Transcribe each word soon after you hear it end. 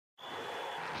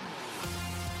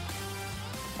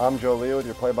I'm Joe Leo with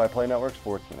your Play-by-Play Network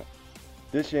Sports Minute.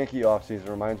 This Yankee offseason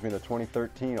reminds me of the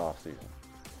 2013 offseason.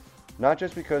 Not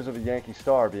just because of a Yankee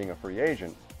star being a free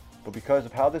agent, but because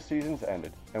of how the seasons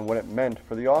ended and what it meant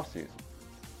for the offseason.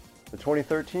 The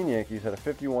 2013 Yankees had a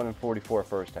 51-44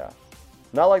 first half.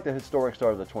 Not like the historic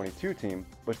start of the 22 team,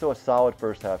 but still a solid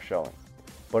first half showing.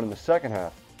 But in the second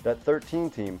half, that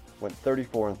 13 team went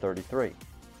 34-33.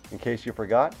 In case you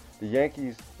forgot, the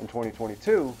Yankees in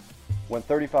 2022 went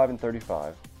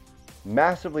 35-35,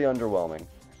 massively underwhelming.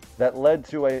 That led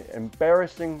to an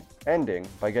embarrassing ending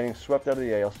by getting swept out of the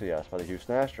ALCS by the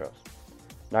Houston Astros.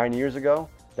 9 years ago,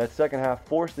 that second half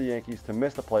forced the Yankees to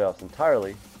miss the playoffs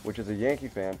entirely, which as a Yankee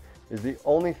fan is the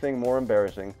only thing more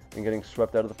embarrassing than getting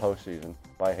swept out of the postseason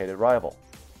by a hated rival.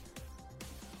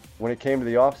 When it came to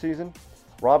the offseason,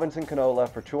 Robinson Cano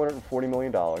left for $240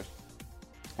 million,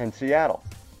 and Seattle.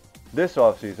 This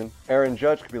offseason, Aaron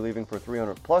Judge could be leaving for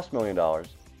 $300+ million on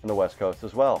the West Coast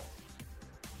as well.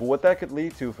 But what that could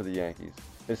lead to for the Yankees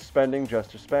is spending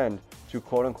just to spend to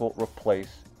quote-unquote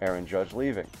replace Aaron Judge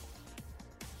leaving.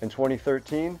 In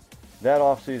 2013, that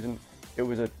offseason, it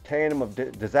was a tandem of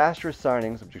disastrous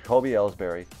signings of Jacoby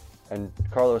Ellsbury and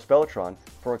Carlos Beltran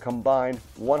for a combined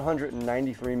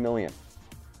 $193 million.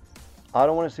 I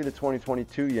don't want to see the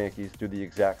 2022 Yankees do the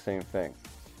exact same thing.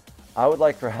 I would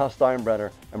like for Hal Steinbrenner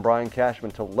and Brian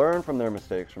Cashman to learn from their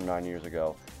mistakes from 9 years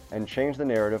ago and change the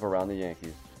narrative around the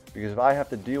Yankees, because if I have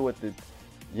to deal with the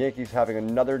Yankees having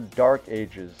another dark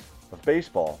ages of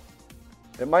baseball,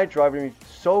 it might drive me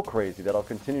so crazy that I'll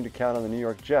continue to count on the New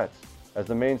York Jets as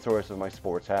the main source of my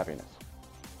sports happiness.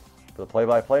 For the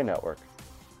Play-by-Play Network,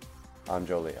 I'm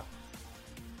Joe Leo.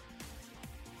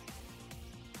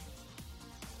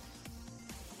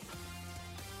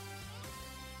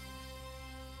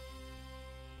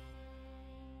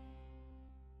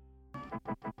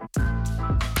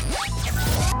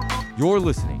 You're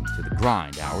listening to the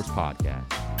Grind Hours Podcast.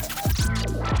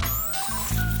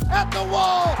 At the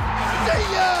wall! See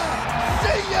ya!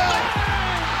 See ya!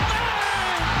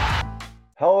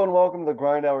 Hello and welcome to the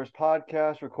Grind Hours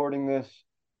Podcast, recording this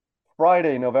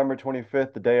Friday, November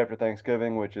 25th, the day after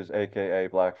Thanksgiving, which is aka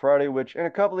Black Friday, which in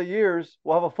a couple of years,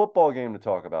 we'll have a football game to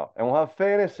talk about, and we'll have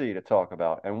fantasy to talk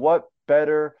about. And what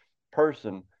better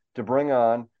person to bring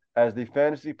on as the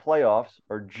fantasy playoffs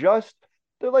are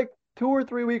they're like 2 or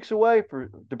 3 weeks away,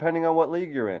 depending on what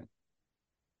league you're in.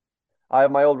 I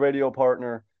have my old radio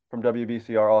partner from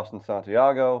WBCR, Austin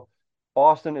Santiago.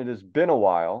 Austin, it has been a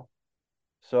while.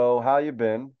 So how you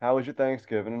been? How was your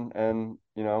Thanksgiving? And,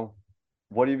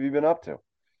 what have you been up to?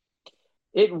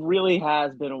 It really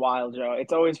has been a while, Joe.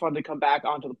 It's always fun to come back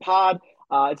onto the pod.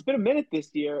 It's been a minute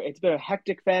this year. It's been a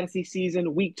hectic fantasy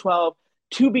season, week 12.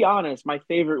 To be honest, my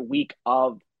favorite week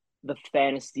of the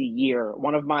fantasy year.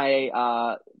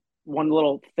 One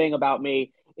little thing about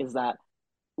me is that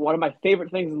one of my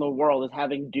favorite things in the world is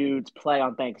having dudes play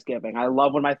on Thanksgiving. I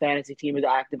love when my fantasy team is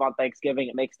active on Thanksgiving.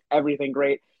 It makes everything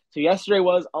great. So yesterday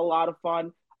was a lot of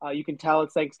fun. You can tell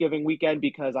it's Thanksgiving weekend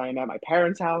because I am at my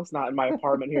parents' house, not in my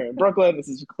apartment here in Brooklyn. This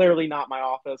is clearly not my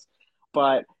office.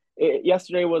 But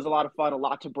yesterday was a lot of fun, a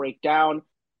lot to break down.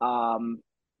 Some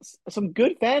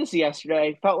good fantasy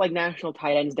yesterday. Felt like National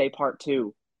Tight Ends Day Part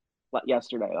 2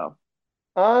 yesterday, though.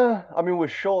 With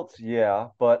Schultz, yeah,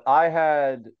 but I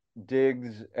had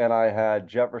Diggs and I had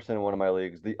Jefferson in one of my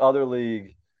leagues. The other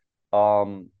league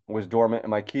was dormant. In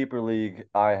my keeper league,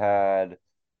 I had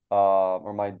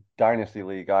or my dynasty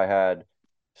league, I had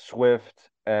Swift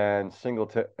and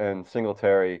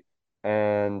Singletary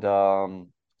and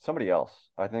somebody else.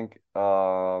 I think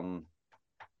I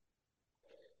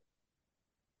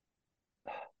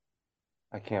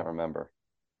can't remember.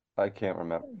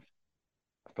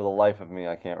 For the life of me,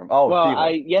 I can't remember. Oh, Well,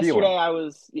 Thielen.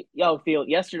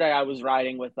 yesterday I was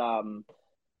riding with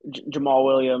Jamal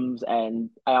Williams, and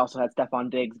I also had Stephon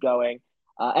Diggs going.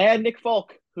 I had Nick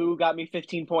Folk, who got me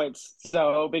 15 points.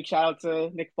 So big shout out to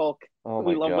Nick Folk. Oh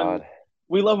We my love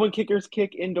God. when kickers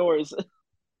kick indoors.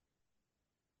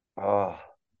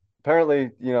 Apparently,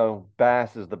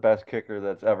 Bass is the best kicker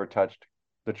that's ever touched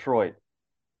Detroit.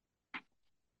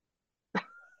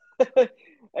 I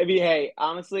mean, hey,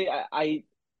 honestly, I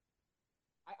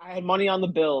had money on the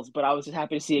Bills, but I was just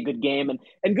happy to see a good game,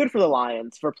 and good for the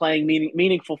Lions for playing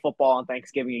meaningful football on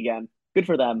Thanksgiving again. Good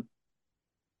for them.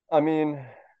 I mean,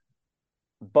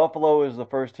 Buffalo is the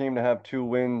first team to have 2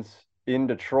 wins in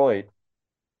Detroit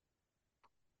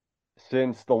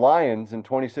since the Lions in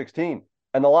 2016.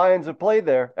 And the Lions have played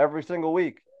there every single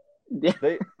week.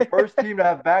 They first team to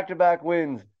have back-to-back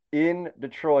wins in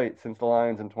Detroit since the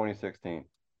Lions in 2016.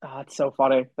 Oh, it's so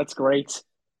funny. That's great.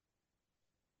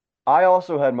 I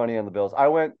also had money on the Bills. I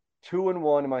went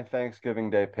 2-1 in my Thanksgiving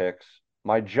Day picks.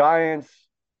 My Giants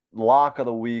lock of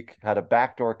the week had a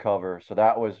backdoor cover, so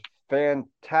that was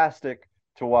fantastic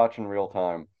to watch in real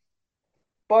time.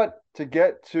 But to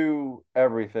get to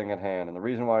everything at hand, and the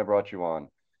reason why I brought you on,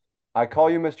 I call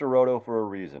you Mr. Roto for a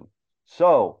reason.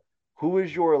 So, who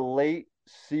is your late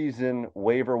season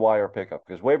waiver wire pickup?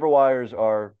 Because waiver wires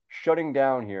are shutting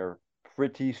down here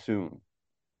pretty soon.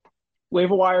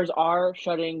 Waiver wires are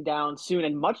shutting down soon,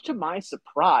 and much to my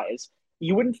surprise,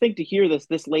 you wouldn't think to hear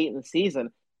this late in the season,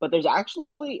 but there's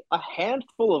actually a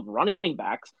handful of running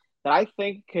backs that I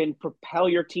think can propel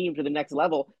your team to the next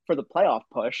level for the playoff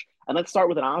push. And let's start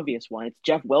with an obvious one. It's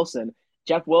Jeff Wilson.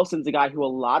 Jeff Wilson's a guy who a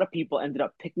lot of people ended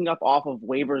up picking up off of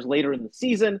waivers later in the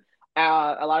season.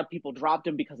 A lot of people dropped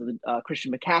him because of the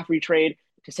Christian McCaffrey trade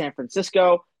to San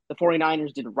Francisco. The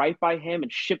 49ers did right by him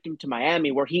and shipped him to Miami,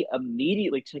 where he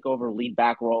immediately took over lead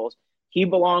back roles. He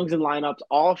belongs in lineups,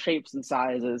 all shapes and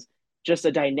sizes, just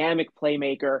a dynamic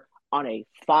playmaker on a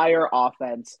fire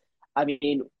offense. I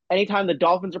mean, anytime the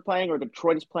Dolphins are playing or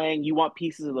Detroit is playing, you want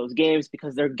pieces of those games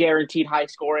because they're guaranteed high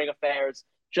scoring affairs,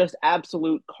 just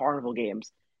absolute carnival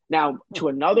games. Now, to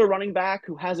another running back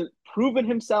who hasn't proven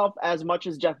himself as much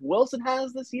as Jeff Wilson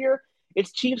has this year,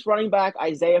 it's Chiefs running back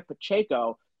Isaiah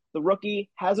Pacheco. The rookie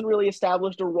hasn't really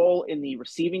established a role in the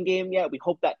receiving game yet. We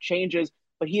hope that changes,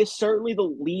 but he is certainly the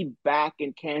lead back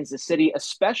in Kansas City,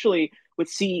 especially with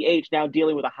CEH now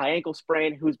dealing with a high ankle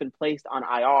sprain who's been placed on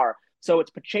IR. So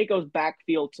it's Pacheco's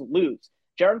backfield to lose.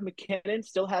 Jerick McKinnon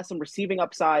still has some receiving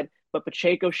upside, but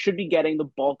Pacheco should be getting the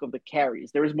bulk of the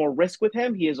carries. There is more risk with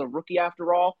him. He is a rookie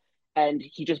after all, and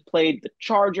he just played the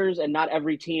Chargers, and not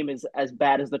every team is as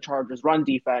bad as the Chargers' run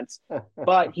defense,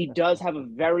 but he does have a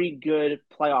very good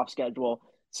playoff schedule,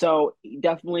 so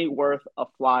definitely worth a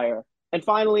flyer. And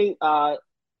finally,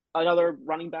 another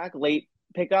running back, late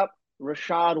pickup,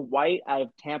 Rachaad White out of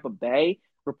Tampa Bay.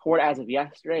 Report as of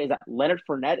yesterday is that Leonard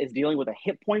Fournette is dealing with a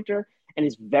hip pointer and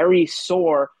is very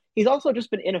sore. He's also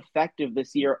just been ineffective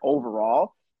this year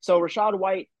overall. So Rachaad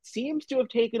White seems to have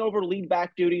taken over lead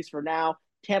back duties for now.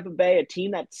 Tampa Bay, a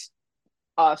team that's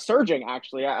surging,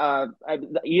 actually.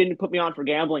 You didn't put me on for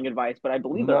gambling advice, but I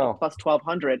believe they're like No. plus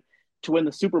 1,200 to win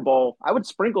the Super Bowl. I would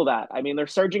sprinkle that. I mean, they're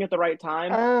surging at the right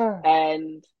time. Ah,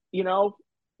 And, you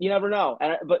never know.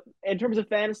 But in terms of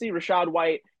fantasy, Rachaad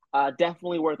White,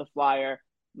 definitely worth a flyer.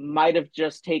 Might have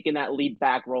just taken that lead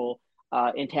back role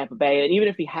in Tampa Bay. And even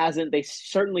if he hasn't, they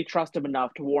certainly trust him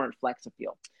enough to warrant flex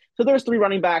appeal. So there's three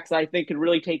running backs that I think could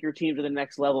really take your team to the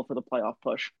next level for the playoff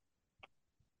push.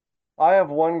 I have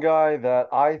one guy that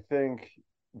I think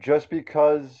just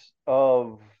because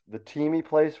of the team he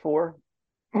plays for,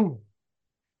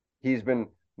 he's been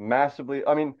massively,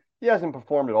 I mean, he hasn't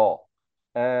performed at all.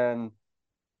 And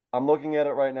I'm looking at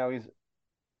it right now. He's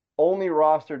only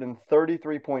rostered in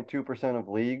 33.2% of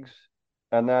leagues,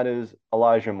 and that is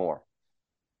Elijah Moore.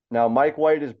 Now, Mike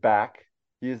White is back.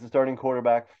 He is the starting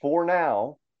quarterback for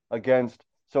now against,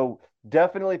 so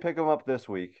definitely pick him up this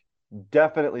week.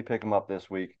 Definitely pick him up this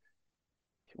week.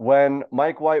 When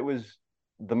Mike White was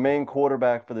the main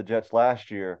quarterback for the Jets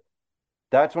last year,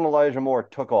 that's when Elijah Moore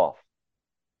took off.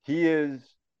 He is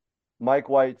Mike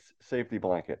White's safety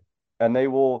blanket, and they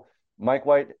will. Mike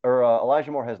White or Elijah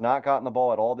Moore has not gotten the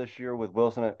ball at all this year with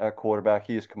Wilson at quarterback.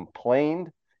 He has complained.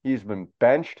 He's been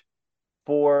benched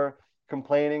for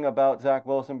complaining about Zach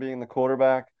Wilson being the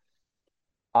quarterback.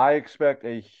 I expect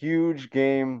a huge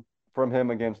game from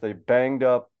him against a banged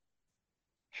up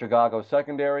Chicago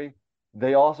secondary.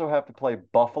 They also have to play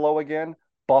Buffalo again.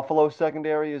 Buffalo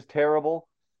secondary is terrible.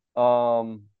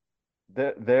 Um,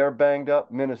 they're banged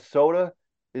up. Minnesota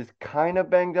is kind of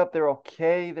banged up. They're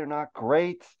okay. They're not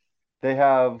great. They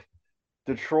have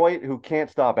Detroit, who can't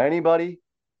stop anybody.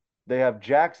 They have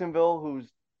Jacksonville,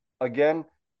 who's, again,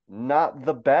 not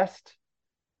the best.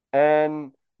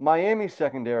 And Miami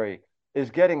secondary is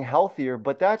getting healthier,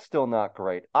 but that's still not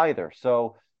great either.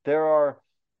 So there are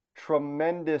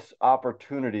tremendous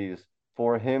opportunities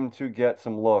for him to get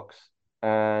some looks.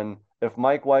 And if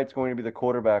Mike White's going to be the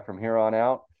quarterback from here on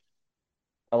out,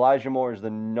 Elijah Moore is the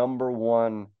number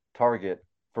one target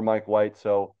for Mike White.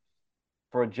 So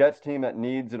for a Jets team that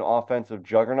needs an offensive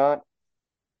juggernaut,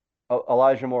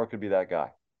 Elijah Moore could be that guy.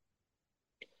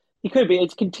 He could be.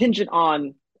 It's contingent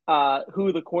on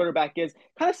who the quarterback is.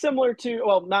 Kind of similar to,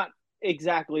 well, not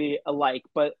exactly alike,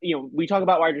 but we talk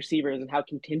about wide receivers and how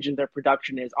contingent their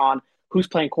production is on who's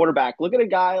playing quarterback. Look at a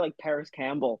guy like Paris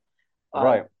Campbell uh,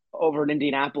 Right. over in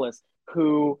Indianapolis,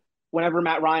 who, whenever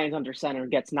Matt Ryan's under center,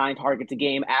 gets 9 targets a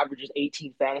game, averages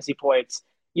 18 fantasy points.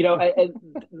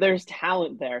 There's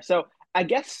talent there. So I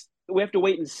guess we have to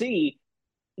wait and see.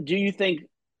 Do you think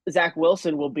Zach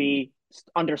Wilson will be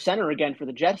under center again for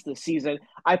the Jets this season.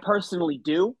 I personally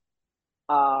do.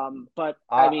 But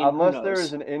I mean, who Unless there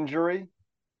is knows? an injury,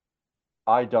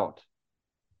 I don't.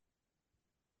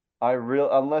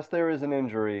 Unless there is an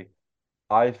injury,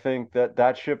 I think that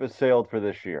that ship has sailed for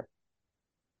this year.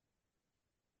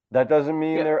 That doesn't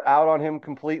mean Yeah, they're out on him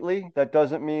completely. That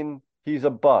doesn't mean he's a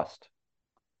bust.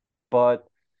 But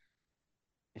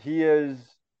he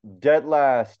is dead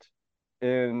last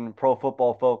in Pro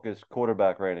Football Focus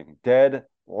quarterback rating. Dead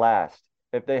last.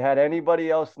 If they had anybody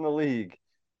else in the league,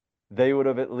 they would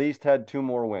have at least had two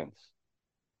more wins.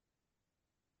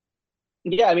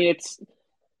 yeah. I mean, it's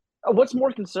what's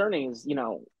more concerning is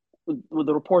with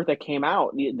the report that came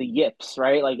out, the yips,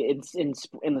 right? Like it's in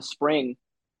the spring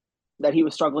that he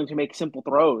was struggling to make simple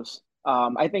throws.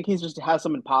 I think he's just has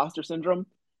some imposter syndrome,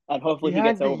 and He hopefully he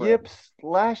gets had the over it. yips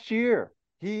last year.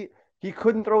 He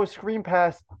couldn't throw a screen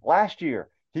pass last year.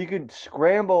 He could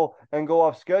scramble and go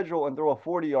off schedule and throw a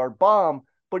 40-yard bomb,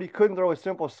 but he couldn't throw a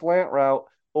simple slant route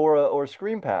or a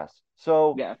screen pass.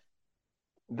 So Yeah,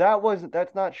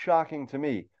 that's not shocking to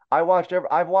me. I've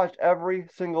watched every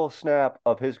single snap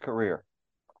of his career.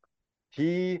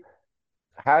 He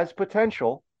has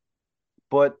potential,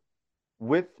 but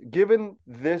with given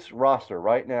this roster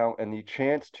right now and the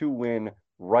chance to win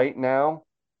right now,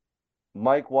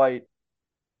 Mike White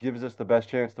gives us the best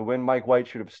chance to win. Mike White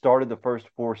should have started the first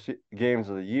four games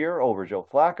of the year over Joe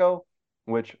Flacco,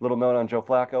 which, little note on Joe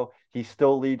Flacco, he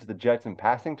still leads the Jets in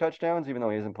passing touchdowns, even though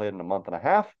he hasn't played in a month and a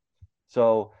half.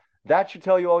 So that should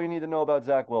tell you all you need to know about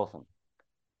Zach Wilson.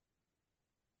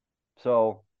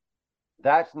 So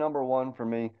that's number one for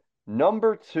me.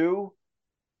 Number two,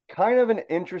 kind of an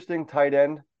interesting tight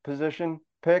end position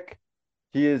pick.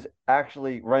 He is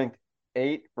actually ranked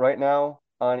 8 right now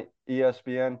on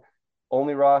ESPN,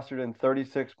 only rostered in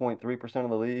 36.3% of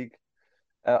the league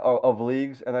of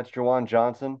leagues, and that's Juwan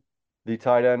Johnson, the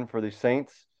tight end for the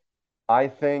Saints. I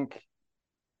think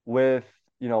with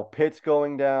Pitts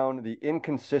going down, the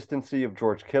inconsistency of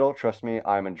George Kittle. Trust me,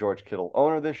 I'm a George Kittle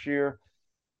owner this year.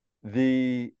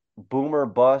 The boomer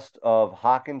bust of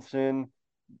Hawkinson.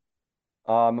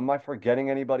 Am I forgetting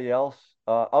anybody else?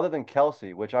 Other than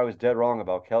Kelsey, which I was dead wrong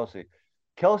about Kelsey.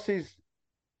 Kelsey's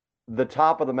the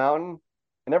top of the mountain,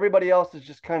 and everybody else is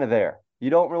just kind of there. You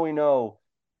don't really know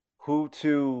who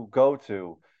to go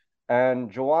to.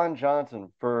 And Juwan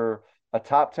Johnson, for a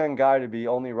top 10 guy to be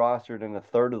only rostered in a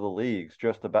third of the leagues,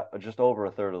 just over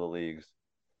a third of the leagues,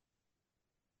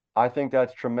 I think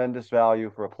that's tremendous value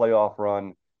for a playoff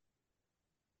run.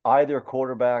 Either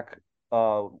quarterback,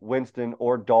 Winston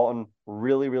or Dalton,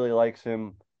 really, really likes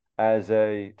him as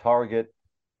a target.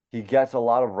 He gets a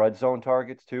lot of red zone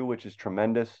targets too, which is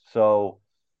tremendous. So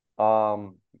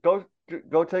go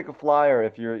take a flyer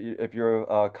if you're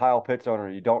a Kyle Pitts owner.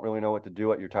 You don't really know what to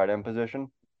do at your tight end position.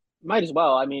 might as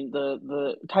well. I mean,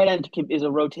 the tight end is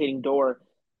a rotating door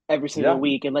every single Yeah,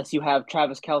 week unless you have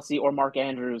Travis Kelsey or Mark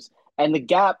Andrews, and the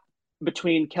gap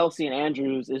between Kelsey and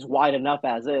Andrews is wide enough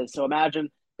as is. So imagine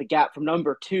the gap from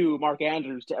number two, Mark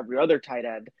Andrews, to every other tight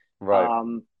end. right.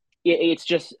 Um, it's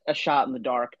just a shot in the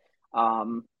dark.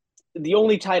 The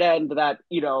only tight end that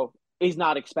is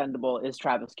not expendable is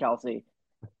Travis Kelsey.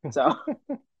 So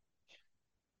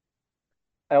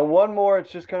And one more,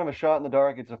 it's just kind of a shot in the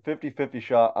dark. It's a 50-50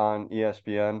 shot on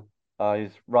ESPN.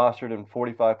 He's rostered in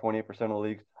 45.8% of the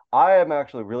leagues. I am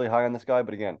actually really high on this guy,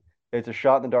 but again, it's a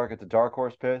shot in the dark. It's a dark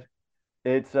horse pick.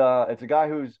 It's a guy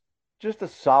who's just a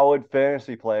solid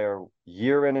fantasy player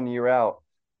year in and year out.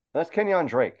 That's Kenyon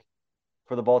Drake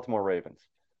for the Baltimore Ravens.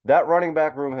 That running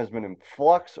back room has been in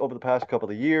flux over the past couple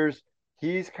of years.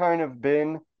 He's kind of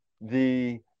been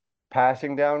the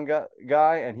passing down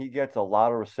guy, and he gets a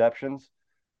lot of receptions.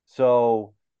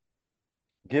 So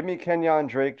give me Kenyon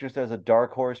Drake just as a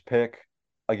dark horse pick.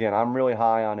 Again, I'm really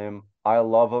high on him. I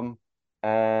love him,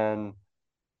 and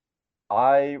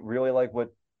I really like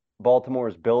what Baltimore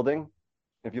is building.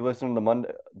 If you listen to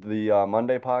the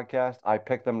Monday podcast, I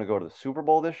picked them to go to the Super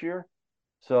Bowl this year.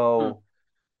 hmm. So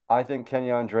I think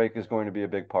Kenyon Drake is going to be a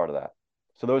big part of that.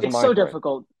 So those are It's my so three.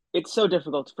 difficult. It's so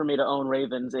difficult for me to own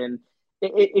Ravens, and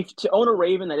if to own a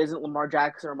Raven that isn't Lamar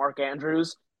Jackson or Mark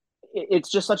Andrews, it's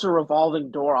just such a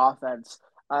revolving door offense.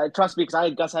 Trust me, because I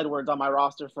had Gus Edwards on my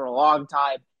roster for a long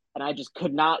time, and I just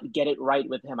could not get it right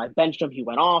with him. I benched him, he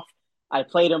went off. I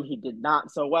played him, he did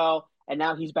not so well, and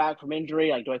now he's back from injury.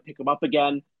 Like, do I pick him up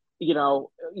again?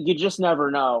 You just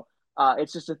never know.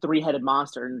 It's just a three-headed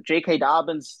monster, and J.K.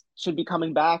 Dobbins should be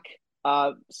coming back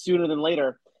sooner than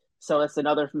later. So that's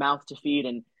another mouth to feed.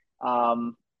 And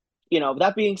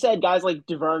that being said, guys like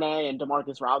Duvernay and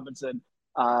Demarcus Robinson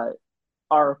uh,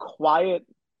 are quiet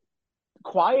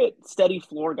quiet, steady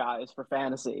floor guys for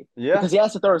fantasy Yeah. because he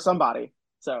has to throw to somebody.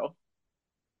 So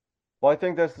Well, I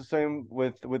think that's the same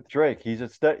with Drake.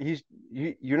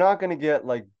 You're not going to get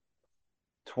like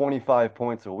 25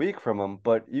 points a week from him,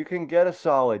 but you can get a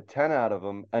solid 10 out of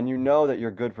him, and you know that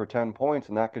you're good for 10 points,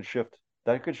 and that could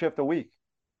shift a week.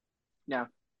 yeah,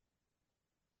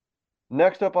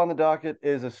 Next up on the docket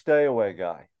is a stay away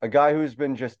guy, a guy who's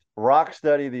been just rock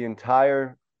steady the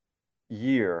entire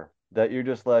year that you're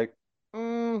just like,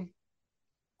 I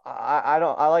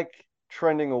don't, I like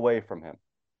trending away from him.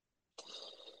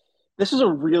 this is a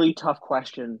really tough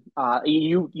question.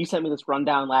 You sent me this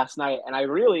rundown last night, and I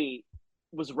really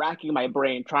was racking my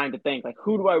brain trying to think like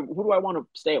who do I want to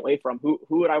stay away from? Who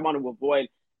would I want to avoid?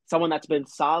 Someone that's been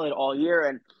solid all year,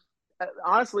 and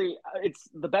honestly, it's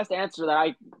the best answer that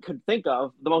I could think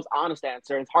of, the most honest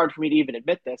answer. It's hard for me to even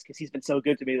admit this because he's been so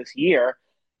good to me this year.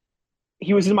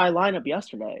 He was in my lineup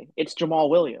yesterday. It's Jamal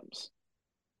Williams.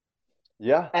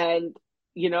 Yeah, And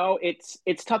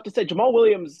it's tough to say. Jamal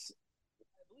Williams,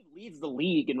 I believe, leads the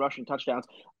league in rushing touchdowns.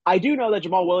 I do know that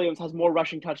Jamal Williams has more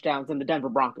rushing touchdowns than the Denver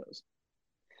Broncos.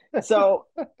 So,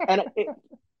 and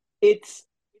it's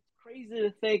crazy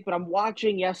to think, but I'm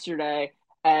watching yesterday,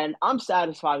 and I'm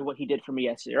satisfied with what he did for me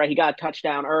yesterday. Right, he got a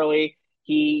touchdown early.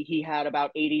 He had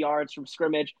about 80 yards from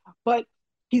scrimmage, but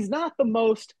he's not the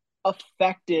most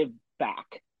effective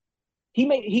back.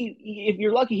 If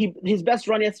you're lucky, his best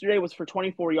run yesterday was for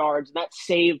 24 yards, and that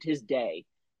saved his day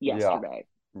yeah, yesterday.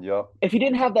 yep. If he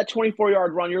didn't have that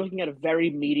 24-yard run, you're looking at a very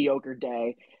mediocre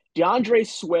day. DeAndre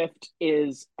Swift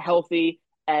is healthy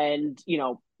and,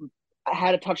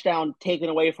 had a touchdown taken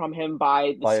away from him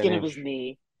by the By an skin of his inch.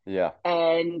 knee. Yeah,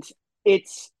 And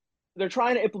it's they're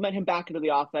trying to implement him back into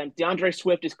the offense. DeAndre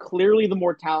Swift is clearly the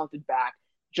more talented back,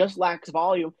 just lacks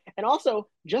volume. And also,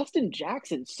 Justin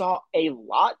Jackson saw a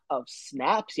lot of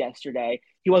snaps yesterday.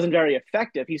 He wasn't very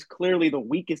effective. He's clearly the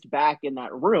weakest back in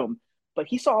that room, but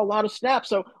he saw a lot of snaps.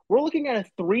 So we're looking at a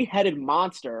three-headed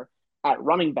monster at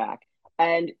running back.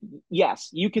 And yes,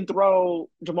 you can throw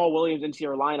Jamal Williams into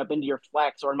your lineup, into your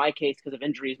flex, or in my case, because of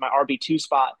injuries, my RB2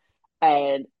 spot,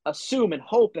 and assume and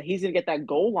hope that he's going to get that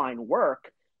goal line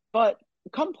work. But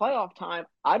come playoff time,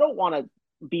 I don't want to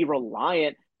be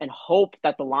reliant and hope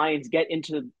that the Lions get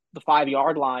into the 5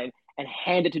 yard line and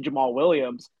hand it to Jamal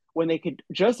Williams when they could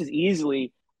just as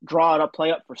easily draw it up,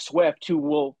 play up for Swift, who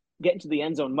will get into the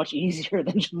end zone much easier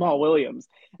than Jamal Williams.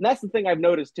 And that's the thing I've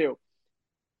noticed too.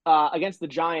 Against the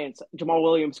Giants, Jamal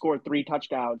Williams scored 3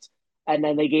 touchdowns, and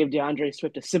then they gave DeAndre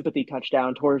Swift a sympathy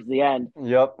touchdown towards the end.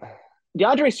 yep.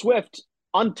 DeAndre Swift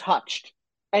untouched.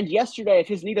 And yesterday, if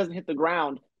his knee doesn't hit the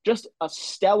ground, just a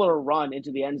stellar run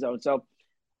into the end zone. So,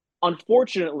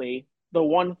 unfortunately, the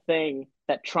one thing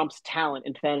that trumps talent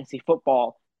in fantasy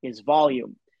football is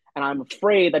volume. And I'm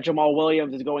afraid that Jamal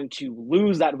Williams is going to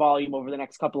lose that volume over the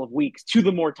next couple of weeks to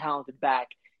the more talented back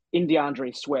in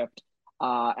DeAndre Swift.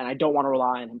 And I don't want to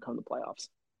rely on him come the playoffs.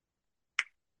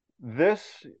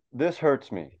 This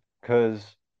hurts me because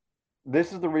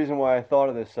this is the reason why I thought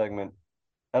of this segment,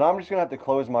 and I'm just gonna have to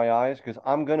close my eyes because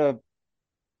I'm gonna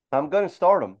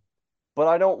start him, but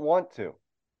I don't want to.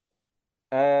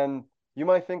 And you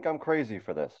might think I'm crazy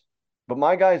for this, but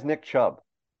my guy's Nick Chubb,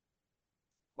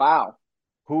 Wow.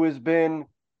 who he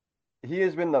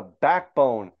has been the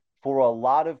backbone for a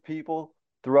lot of people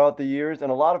throughout the years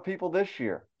and a lot of people this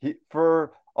year.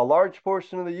 For a large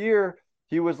portion of the year,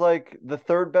 he was like the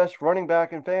third best running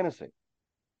back in fantasy.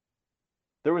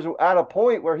 There was at a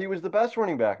point where he was the best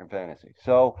running back in fantasy.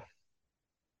 So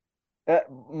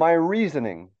my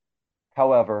reasoning,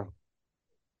 however,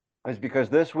 is because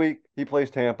this week he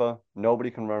plays Tampa. Nobody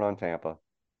can run on Tampa.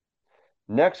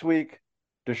 Next week,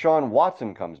 Deshaun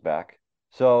Watson comes back.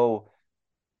 So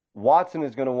Watson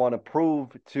is going to want to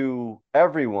prove to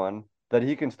everyone that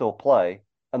he can still play,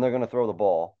 and they're going to throw the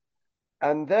ball.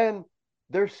 And then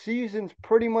their season's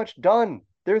pretty much done.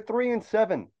 They're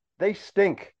 3-7. They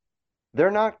stink.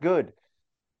 They're not good.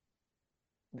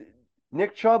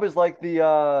 Nick Chubb is like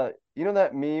that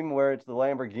meme where it's the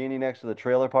Lamborghini next to the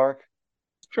trailer park?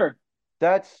 Sure.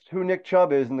 That's who Nick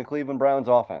Chubb is in the Cleveland Browns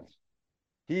offense.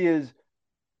 He is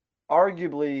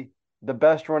arguably the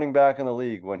best running back in the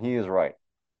league when he is right.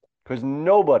 Because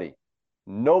nobody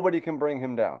can bring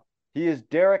him down. He is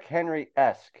Derrick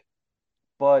Henry-esque.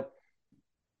 But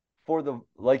for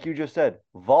like you just said,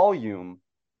 volume,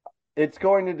 it's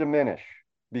going to diminish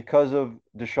because of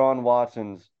Deshaun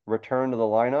Watson's return to the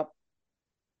lineup.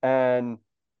 And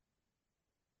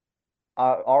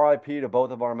RIP to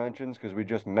both of our mentions because we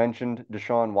just mentioned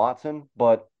Deshaun Watson,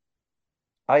 but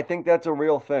I think that's a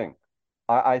real thing.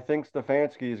 I think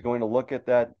Stefanski is going to look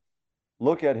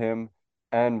at him,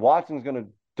 and Watson's going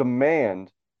to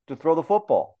demand to throw the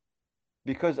football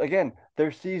because, again,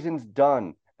 their season's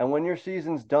done. And when your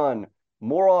season's done,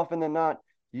 more often than not,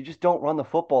 you just don't run the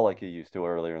football like you used to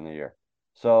earlier in the year.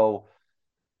 So,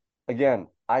 again,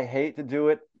 I hate to do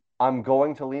it. I'm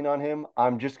going to lean on him.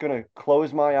 I'm just going to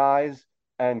close my eyes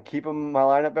and keep him in my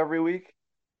lineup every week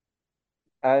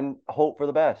and hope for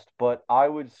the best. But I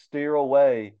would steer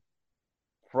away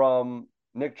from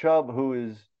Nick Chubb, who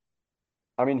is,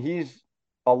 I mean, he's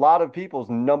a lot of people's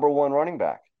number one running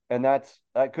back. And that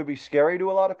could be scary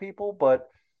to a lot of people, but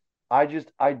I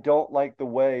don't like the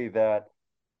way that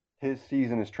his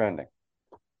season is trending.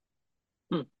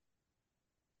 Hmm.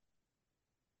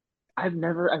 I've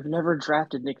never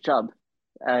drafted Nick Chubb.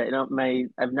 I've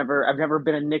never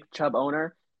been a Nick Chubb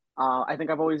owner. I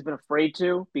think I've always been afraid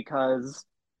to because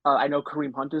I know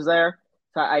Kareem Hunt is there.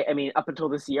 So I mean, up until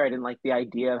this year, I didn't like the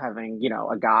idea of having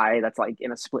a guy that's like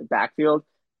in a split backfield.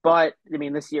 But I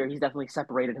mean, this year he's definitely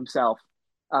separated himself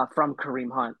from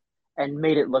Kareem Hunt and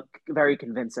made it look very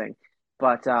convincing.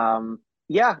 But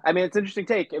yeah, I mean, it's an interesting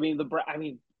take. I mean,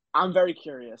 I'm very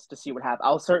curious to see what happens.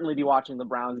 I'll certainly be watching the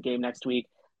Browns game next week.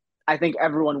 I think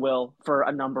everyone will for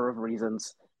a number of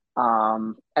reasons.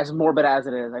 As morbid as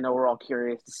it is, I know we're all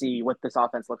curious to see what this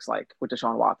offense looks like with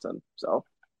Deshaun Watson. So,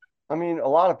 I mean, a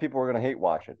lot of people are going to hate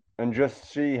watch it and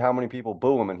just see how many people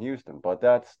boo him in Houston, but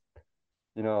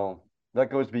you know,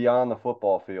 that goes beyond the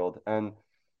football field. And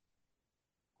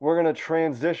we're going to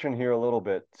transition here a little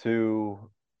bit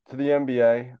to the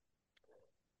NBA.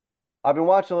 I've been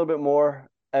watching a little bit more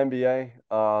NBA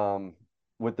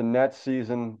with the Nets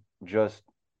season just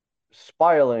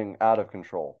spiraling out of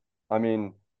control. I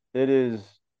mean, it is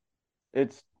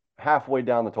it's halfway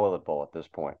down the toilet bowl at this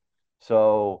point.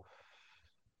 So,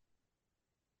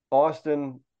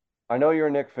 Austin, I know you're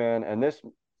a Knicks fan, and this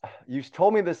you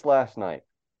told me this last night,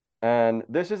 and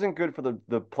this isn't good for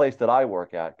the place that I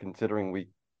work at, considering we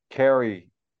carry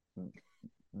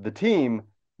the team,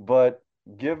 but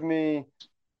give me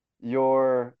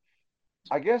your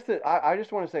I guess that I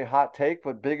just want to say hot take,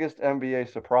 but biggest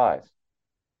NBA surprise.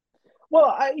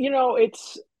 well,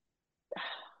 it's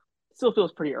still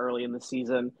feels pretty early in the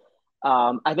season.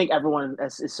 I think everyone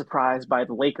is surprised by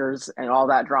the Lakers and all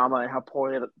that drama and how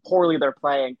poorly they're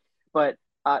playing. But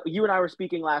you and I were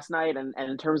speaking last night, and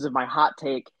in terms of my hot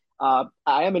take, I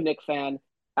am a Knicks fan.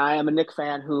 I am a Knicks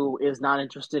fan who is not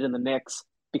interested in the Knicks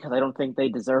because I don't think they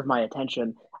deserve my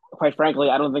attention. Quite frankly,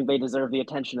 I don't think they deserve the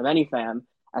attention of any fan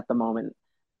at the moment.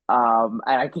 And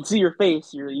I can see your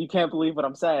face. You can't believe what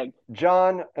I'm saying.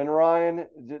 John and Ryan,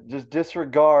 just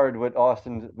disregard what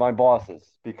Austin, my bosses,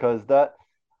 because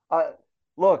I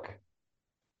look,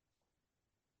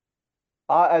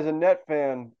 as a Net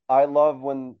fan, I love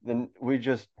when we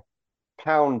just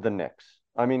pound the Knicks.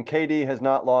 I mean, KD has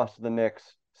not lost to the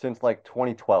Knicks since like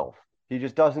 2012. He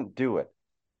just doesn't do it.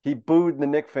 He booed the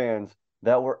Knicks fans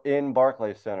that were in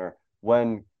Barclays Center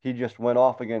when he just went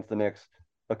off against the Knicks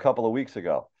a couple of weeks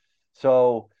ago.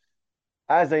 So,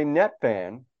 as a Net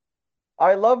fan,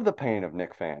 I love the pain of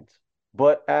Knicks fans.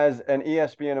 But as an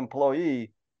ESPN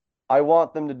employee, I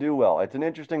want them to do well. It's an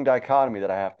interesting dichotomy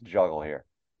that I have to juggle here.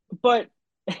 But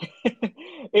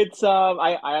it's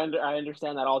I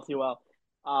understand that all too well.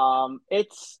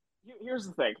 It's Here's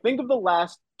the thing. Think of the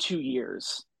last 2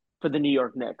 years for the New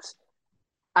York Knicks.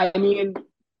 I mean,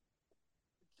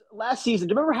 last season,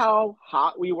 do you remember how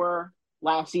hot we were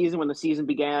last season when the season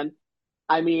began?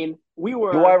 I mean,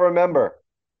 Do I remember?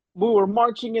 we were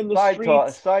marching in the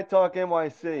streets Side Talk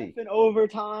NYC. in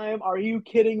overtime. Are you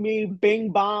kidding me?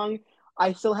 Bing bong.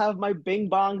 I still have my Bing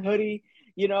bong hoodie.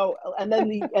 And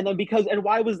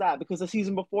why was that? Because the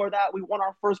season before that, we won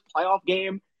our first playoff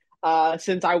game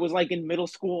since I was like in middle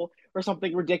school or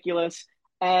something ridiculous.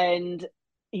 And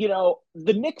the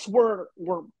Knicks were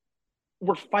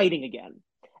fighting again.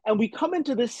 And we come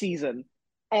into this season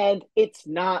and it's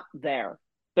not there.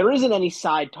 There isn't any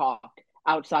side talk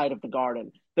outside of the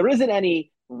Garden. There isn't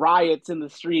any riots in the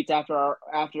streets after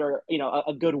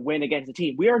a good win against the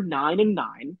team. We are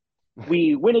 9-9.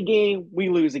 We win a game, we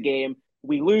lose a game.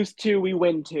 We lose two, we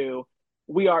win two.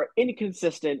 We are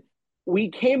inconsistent.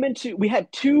 We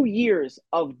had 2 years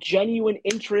of genuine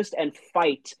interest and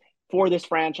fight for this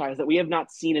franchise that we have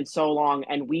not seen in so long,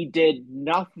 and we did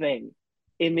nothing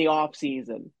in the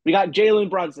offseason. We got Jalen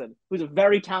Brunson, who's a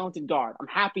very talented guard. I'm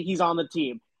happy he's on the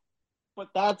team, but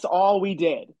that's all we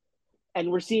did.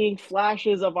 And we're seeing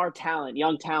flashes of our talent,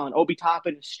 young talent. Obi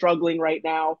Toppin is struggling right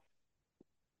now.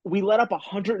 We let up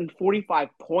 145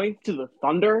 points to the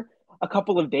Thunder a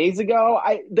couple of days ago.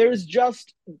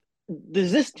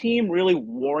 Does this team really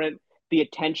warrant the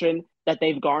attention that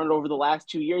they've garnered over the last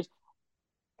 2 years?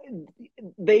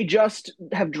 They just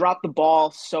have dropped the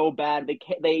ball so bad.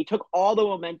 They took all the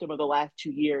momentum of the last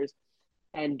 2 years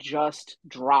and just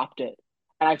dropped it.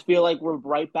 And I feel like we're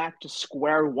right back to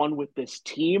square one with this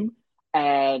team,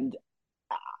 and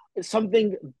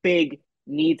something big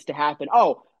needs to happen.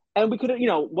 Oh, and we could have,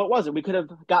 what was it? We could have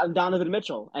gotten Donovan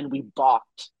Mitchell, and we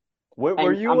balked. Were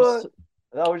And you a?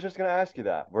 I was just going to ask you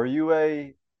that. Were you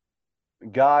a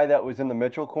guy that was in the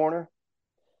Mitchell corner?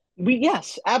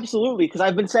 yes, absolutely, because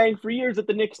I've been saying for years that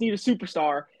the Knicks need a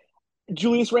superstar.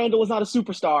 Julius Randle is not a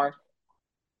superstar,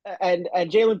 and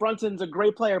Jalen Brunson's a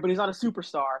great player, but he's not a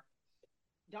superstar.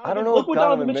 I don't Donovan, know look if what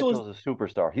Donovan Donovan Mitchell is. Mitchell is a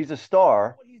superstar. He's a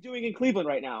star. What he's doing in Cleveland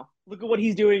right now. Look at what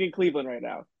he's doing in Cleveland right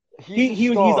now. He's He a he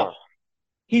he's a star.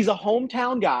 he's a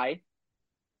hometown guy.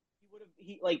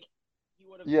 He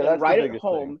would have Yeah, been that's the right at biggest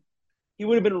thing. home. He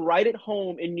would have been right at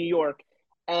home in New York,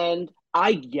 and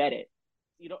I get it.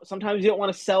 Sometimes you don't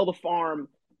want to sell the farm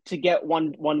to get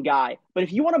one guy, but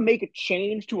if you want to make a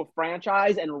change to a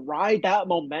franchise and ride that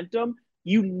momentum,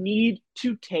 you need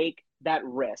to take that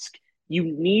risk. You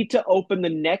need to open the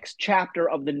next chapter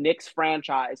of the Knicks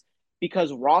franchise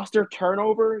because roster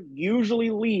turnover usually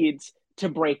leads to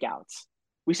breakouts.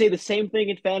 We say the same thing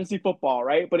in fantasy football,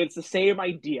 right? But it's the same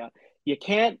idea. You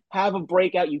can't have a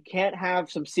breakout. You can't have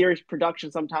some serious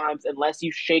production sometimes unless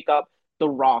you shake up the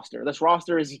roster. This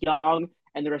roster is young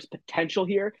and there is potential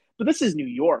here, but this is New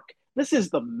York. This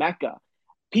is the Mecca.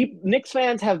 Knicks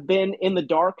fans have been in the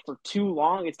dark for too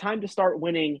long. It's time to start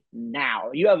winning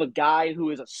now. You have a guy who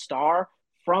is a star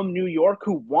from New York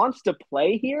who wants to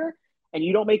play here, and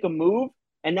you don't make a move.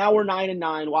 And now we're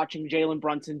 9-9, watching Jalen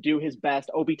Brunson do his best.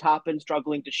 Obi Toppin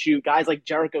struggling to shoot. Guys like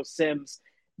Jericho Sims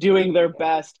doing their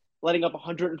best, letting up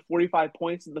 145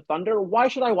 points to the Thunder. Why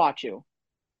should I watch you,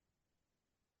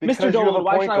 Mr. Because you have a Dolan?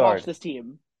 Why should point I watch guard. this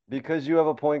team? Because you have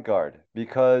a point guard.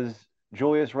 Because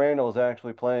Julius Randle is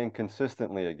actually playing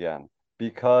consistently again.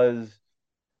 Because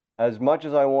as much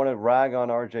as I want to rag on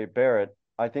RJ Barrett,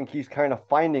 I think he's kind of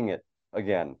finding it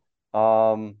again.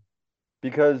 Um,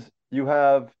 because you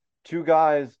have two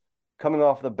guys coming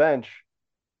off the bench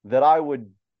that I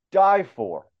would die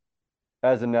for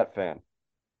as a net fan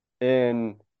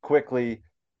in Quickly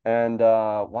and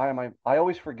why am I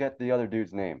always forget the other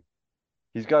dude's name.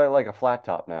 He's got like a flat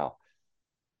top now.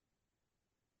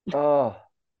 Oh,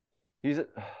 he's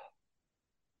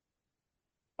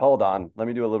hold on. Let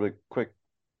me do a little bit quick.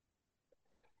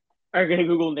 Are you going to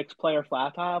Google Knicks player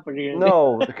flat top? Or are you going to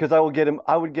No, because I would get him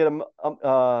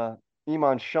Iman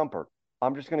Shumpert.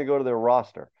 I'm just gonna go to their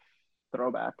roster.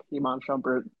 throwback? Iman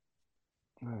Shumpert.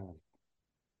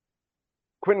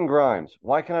 Quentin Grimes.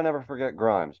 Why can I never forget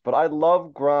Grimes? But I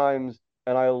love Grimes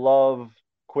and I love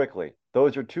Quickly.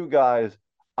 Those are two guys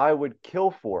I would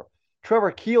kill for.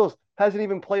 Trevor Keels hasn't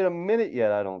even played a minute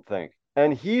yet, I don't think.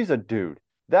 And he's a dude.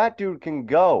 That dude can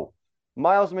go.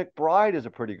 Miles McBride is a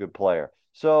pretty good player.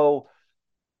 So,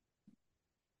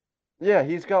 yeah,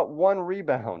 he's got one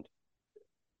rebound,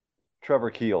 Trevor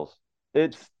Keels.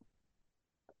 It's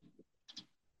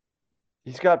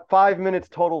He's got 5 minutes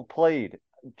total played.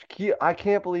 I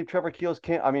can't believe Trevor Keels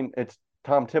can't. I mean, it's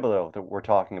Tom Thibodeau that we're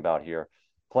talking about here,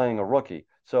 playing a rookie.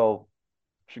 So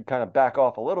should kind of back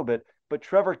off a little bit. But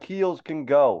Trevor Keels can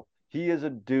go. He is a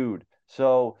dude.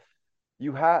 So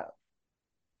you have.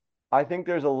 I think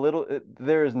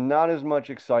there is not as much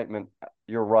excitement.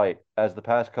 You're right, as the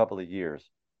past couple of years.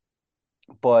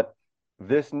 But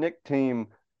this Nick team,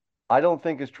 I don't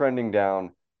think is trending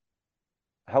down.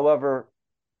 However,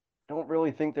 I don't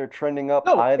really think they're trending up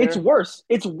No, it's either. worse.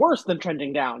 It's worse than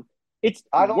trending down. It's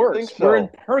I don't think worse. We're in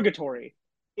so. purgatory.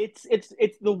 It's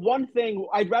the one thing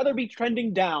I'd rather be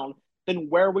trending down than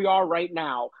where we are right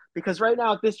now. Because right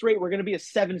now at this rate, we're going to be a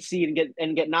 7 seed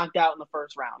and get knocked out in the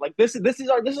first round. Like this is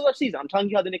our season. I'm telling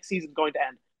you how the next season is going to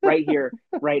end right here,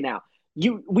 right now.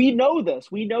 We know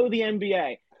this. We know the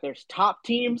NBA. There's top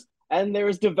teams and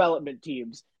there's development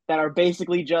teams that are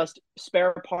basically just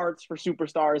spare parts for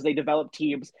superstars. They develop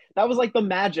teams. That was like the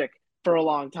Magic for a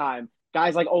long time.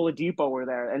 Guys like Oladipo were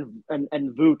there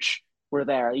and Vooch were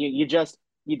there.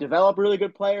 You develop really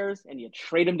good players and you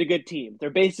trade them to good teams. They're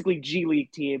basically G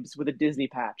League teams with a Disney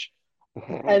patch.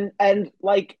 And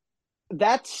like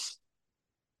that's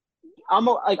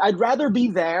I'd rather be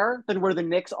there than where the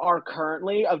Knicks are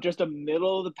currently of just a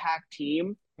middle of the pack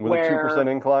team With a 2% where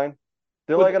incline.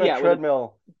 They're with like on a yeah with a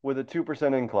treadmill with a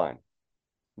 2% incline.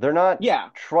 They're not yeah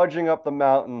trudging up the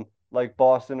mountain like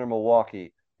Boston or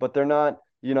Milwaukee, but they're not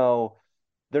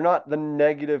the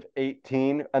negative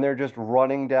 18 and they're just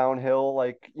running downhill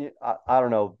like I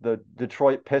don't know, the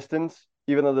Detroit Pistons,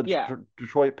 even though the yeah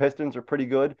Detroit Pistons are pretty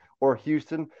good, or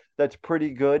Houston that's pretty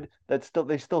good,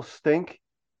 they still stink.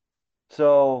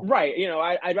 So Right.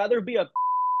 I'd rather be a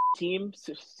team,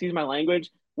 excuse my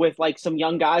language, with like some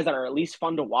young guys that are at least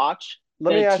fun to watch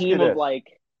let than me a ask you team of this. like,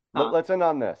 huh? Let's end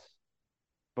on this.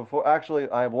 Before, actually,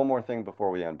 I have one more thing before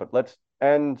we end, but let's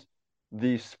end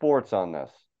the sports on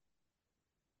this.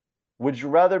 Would you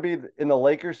rather be in the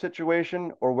Lakers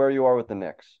situation or where you are with the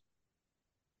Knicks?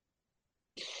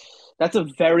 That's a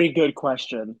very good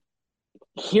question.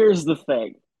 Here's the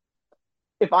thing.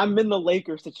 If I'm in the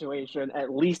Lakers situation,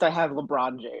 at least I have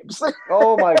LeBron James.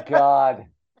 Oh my God.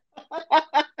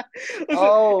 Listen,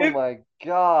 Oh if my if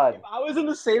God. I was in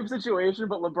the same situation,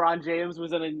 but LeBron James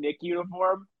was in a Knick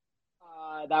uniform,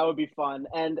 that would be fun.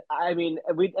 And I mean,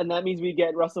 and that means we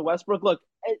get Russell Westbrook. Look,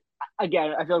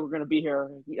 again, I feel like we're going to be here,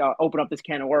 open up this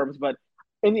can of worms. But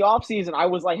in the offseason, I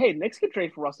was like, hey, Knicks could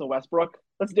trade for Russell Westbrook.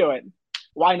 Let's do it.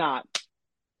 Why not?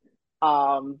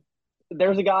 Um,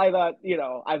 there's a guy that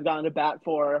I've gone to bat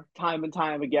for time and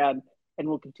time again, and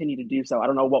will continue to do so. I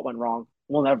don't know what went wrong.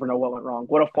 We'll never know what went wrong.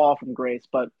 What a fall from grace!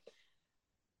 But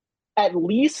at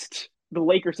least the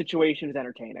Lakers situation is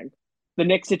entertaining. The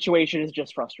Knicks situation is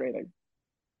just frustrating.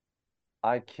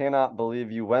 I cannot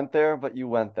believe you went there, but you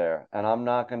went there. And I'm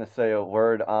not going to say a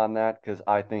word on that because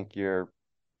I think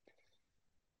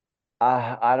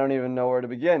I don't even know where to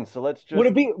begin. So let's Would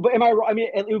just, it be? But am I? I mean,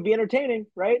 it would be entertaining,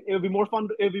 right? It would be more fun.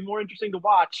 It would be more interesting to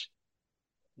watch.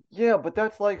 yeah, but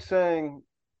that's like saying,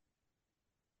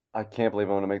 I can't believe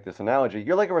I'm going to make this analogy.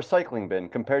 You're like a recycling bin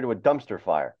compared to a dumpster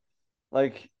fire.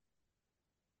 Like,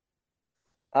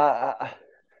 uh,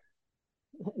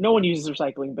 No one uses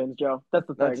recycling bins, Joe. That's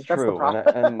the that's thing. That's the true. And,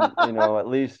 problem. and, you know, at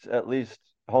least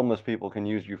homeless people can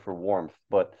use you for warmth.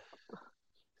 But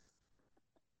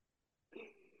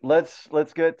let's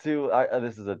get to,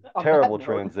 this is a On that terrible note,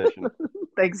 transition.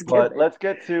 But Thanksgiving. let's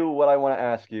get to what I want to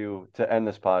ask you to end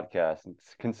this podcast.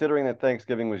 Considering that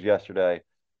Thanksgiving was yesterday,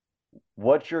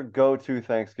 what's your go-to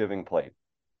Thanksgiving plate?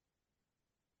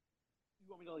 You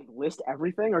want me to like list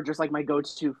everything, or just like my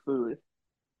go-to food?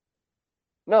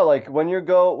 No, like when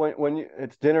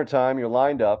it's dinner time, you're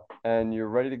lined up and you're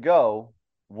ready to go.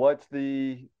 What's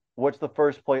the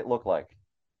first plate look like?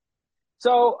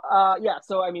 So, yeah.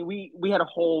 So, I mean, we had a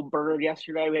whole burger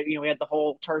yesterday. We had the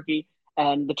whole turkey,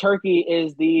 and the turkey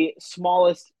is the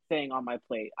smallest thing on my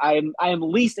plate. I am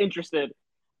least interested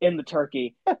in the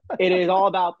turkey. It is all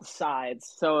about the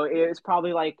sides. So it's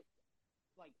probably like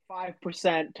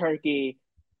 5% turkey,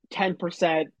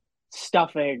 10%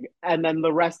 stuffing, and then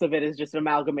the rest of it is just an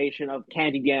amalgamation of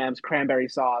candied yams, cranberry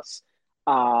sauce,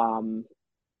 um,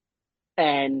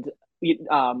 and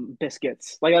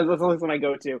biscuits. Like that's always when I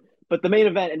go to. But the main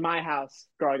event in my house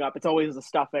growing up, it's always the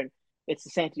stuffing. It's the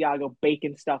Santiago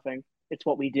bacon stuffing. It's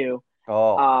what we do,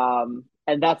 Oh,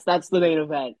 and that's the main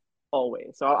event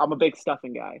always. So I'm a big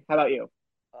stuffing guy. How about you?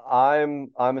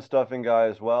 I'm a stuffing guy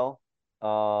as well.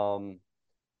 Um,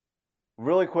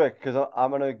 Really quick, because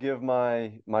I'm gonna give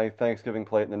my Thanksgiving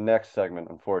plate in the next segment,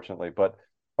 unfortunately. But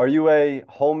are you a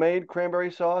homemade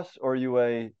cranberry sauce or are you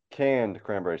a canned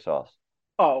cranberry sauce?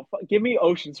 Oh, give me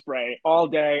ocean spray all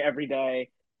day, every day.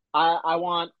 I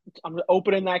want. I'm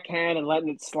opening that can and letting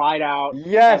it slide out, and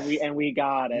we Yes, and we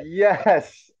got it.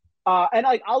 yes, And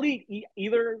like I'll eat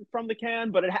either from the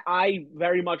can, but I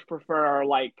very much prefer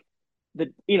like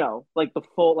like the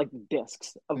full like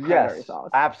discs of cranberry yes, sauce.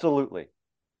 absolutely.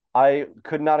 I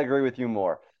could not agree with you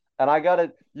more. And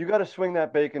you gotta swing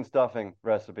that bacon stuffing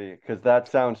recipe because that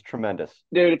sounds tremendous.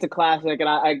 Dude, it's a classic, and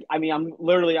I mean, I'm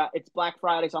literally it's Black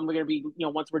Friday, so I'm gonna be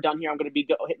once we're done here, I'm gonna be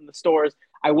hitting the stores.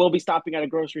 I will be stopping at a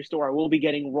grocery store. I will be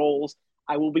getting rolls.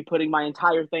 I will be putting my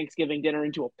entire Thanksgiving dinner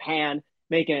into a pan,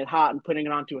 making it hot, and putting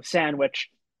it onto a sandwich.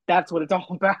 That's what it's all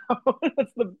about.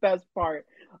 That's the best part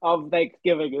of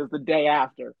Thanksgiving is the day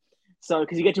after. So,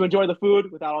 because you get to enjoy the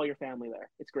food without all your family there,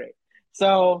 it's great.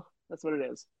 So that's what it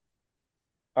is.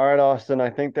 All right, Austin, I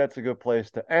think that's a good place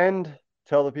to end.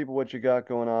 Tell the people what you got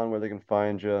going on, where they can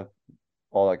find you,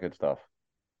 all that good stuff.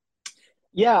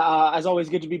 Yeah, as always,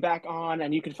 good to be back on.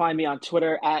 And you can find me on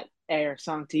Twitter at Air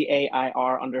Santi,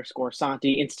 AIR underscore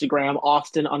Santi, Instagram,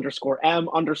 Austin underscore M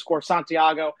underscore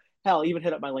Santiago. Hell, even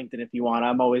hit up my LinkedIn if you want.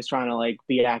 I'm always trying to like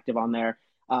be active on there,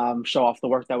 show off the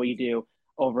work that we do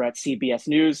over at CBS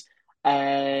News.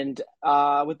 And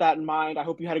with that in mind, I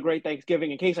hope you had a great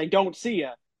Thanksgiving. In case I don't see you,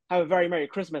 have a very Merry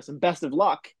Christmas and best of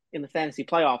luck in the fantasy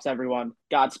playoffs, everyone.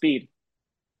 Godspeed.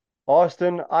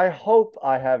 Austin, I hope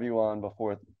I have you on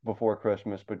before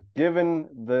Christmas, but given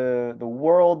the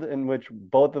world in which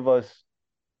both of us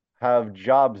have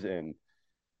jobs in,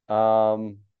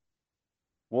 um,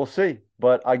 we'll see.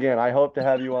 But again, I hope to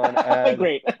have you on as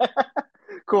Great.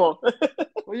 Cool.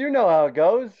 well. You know how it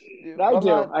goes. I I'm do.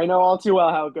 not. I know all too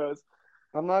well how it goes.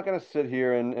 I'm not going to sit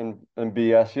here and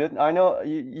BS you. I know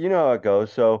you know how it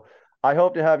goes. So I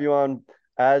hope to have you on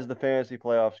as the fantasy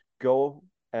playoffs go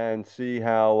and see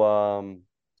how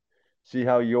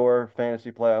your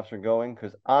fantasy playoffs are going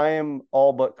because I am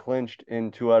all but clinched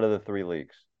in 2 out of the 3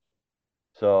 leagues.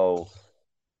 So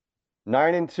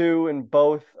 9-2 in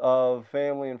both of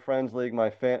family and friends league.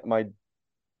 My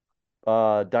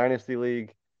dynasty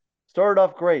league started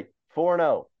off great,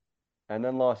 4-0, and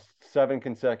then lost 7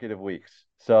 consecutive weeks.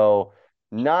 So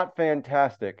not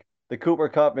fantastic. The Cooper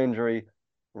Cup injury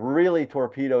really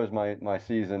torpedoes my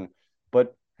season.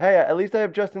 But hey, at least I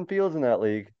have Justin Fields in that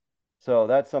league. So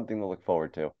that's something to look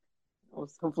forward to.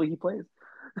 Hopefully he plays.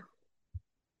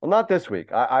 Well, not this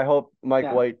week. I hope Mike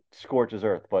Yeah. White scorches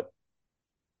earth. But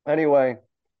anyway,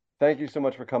 thank you so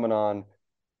much for coming on.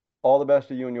 All the best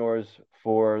to you and yours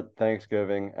for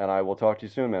Thanksgiving, and I will talk to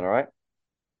you soon, man. All right?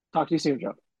 Talk to you soon,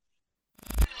 Joe.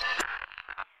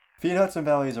 Feed Hudson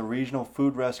Valley is a regional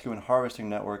food rescue and harvesting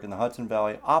network in the Hudson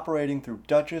Valley operating through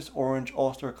Dutchess, Orange,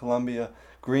 Ulster, Columbia,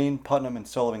 Greene, Putnam, and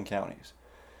Sullivan counties.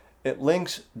 It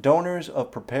links donors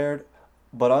of prepared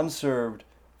but unserved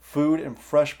food and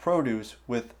fresh produce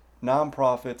with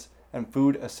nonprofits and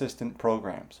food assistant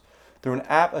programs through an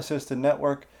app assisted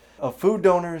network of food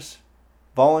donors,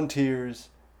 volunteers,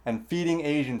 and feeding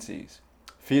agencies.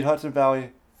 Feed Hudson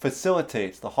Valley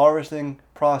facilitates the harvesting,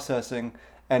 processing,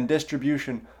 and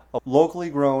distribution of locally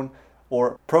grown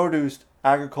or produced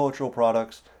agricultural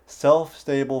products,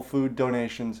 self-stable food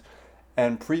donations,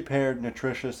 and prepared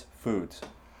nutritious foods.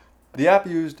 The app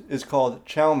used is called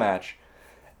Chow Match,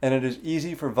 and it is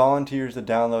easy for volunteers to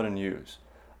download and use.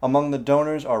 Among the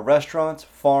donors are restaurants,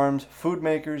 farms, food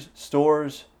makers,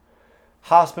 stores,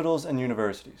 hospitals, and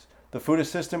universities. The food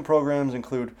assistant programs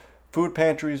include food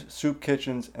pantries, soup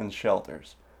kitchens, and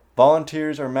shelters.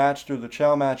 Volunteers are matched through the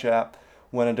Chow Match app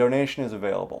when a donation is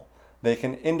available. They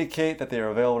can indicate that they are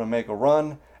available to make a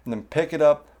run and then pick it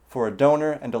up for a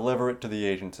donor and deliver it to the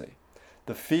agency.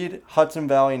 The Feed Hudson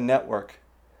Valley Network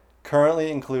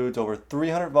currently includes over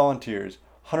 300 volunteers,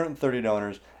 130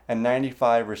 donors, and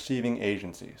 95 receiving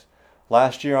agencies.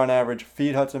 Last year, on average,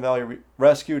 Feed Hudson Valley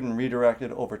rescued and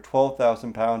redirected over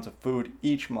 12,000 pounds of food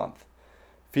each month.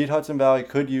 Feed Hudson Valley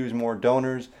could use more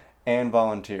donors and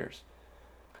volunteers.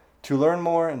 To learn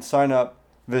more and sign up,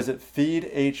 visit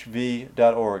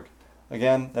feedhv.org.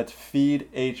 Again, that's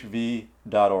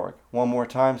feedhv.org. One more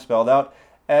time, spelled out,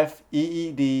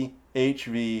 feedhv.org.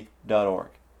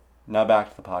 Now back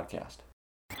to the podcast.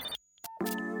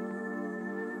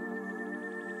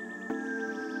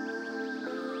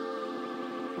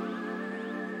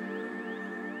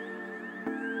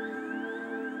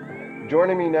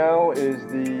 Joining me now is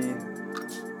the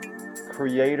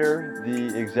creator,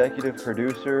 the executive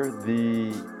producer,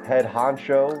 the head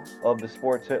honcho of the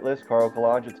Sports Hit List, Carl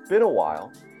Kalange. It's been a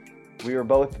while. We are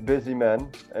both busy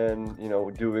men and,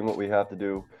 doing what we have to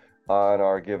do on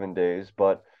our given days,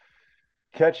 but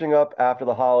catching up after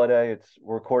the holiday.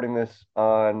 We're recording this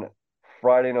on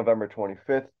Friday, November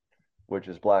 25th, which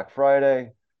is Black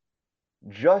Friday,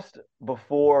 just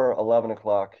before 11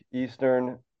 o'clock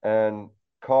Eastern. And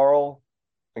Carl,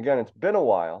 again, it's been a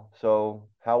while. So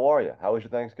how are you? How was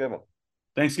your Thanksgiving?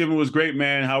 Thanksgiving was great,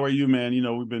 man. How are you, man?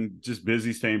 We've been just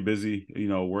busy, staying busy,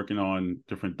 working on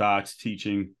different docs,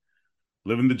 teaching,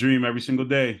 living the dream every single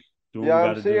day.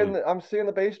 Yeah, I'm seeing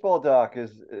the baseball doc.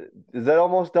 Is that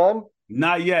almost done?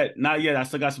 Not yet. I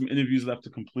still got some interviews left to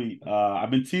complete. I've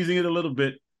been teasing it a little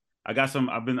bit. I've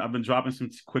been dropping some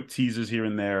quick teasers here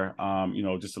and there.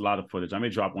 Just a lot of footage. I may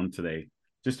drop one today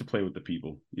just to play with the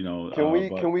people,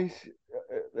 Can we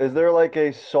is there like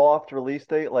a soft release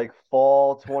date, like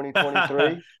fall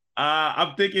 2023?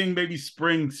 I'm thinking maybe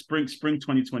spring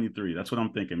 2023. That's what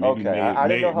I'm thinking. Maybe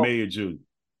okay. May or June.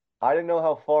 I didn't know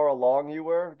how far along you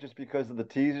were just because of the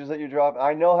teasers that you drop.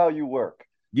 I know how you work.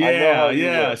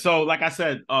 Yeah. So like I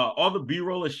said, all the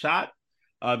B-roll is shot.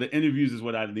 The interviews is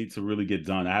what I need to really get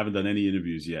done. I haven't done any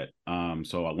interviews yet.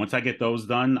 So once I get those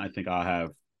done, I think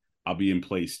I'll be in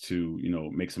place to,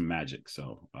 make some magic.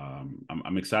 So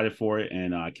I'm excited for it.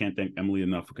 And I can't thank Emily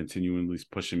enough for continually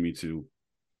pushing me to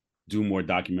do more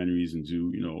documentaries and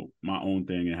do, my own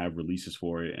thing and have releases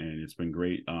for it. And it's been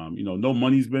great. No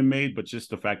money's been made, but just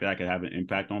the fact that I could have an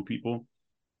impact on people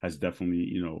has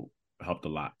definitely, helped a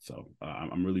lot. So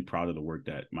I'm really proud of the work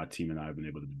that my team and I have been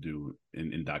able to do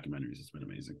in documentaries. It's been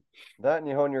amazing. That and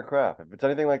you hone your craft. If it's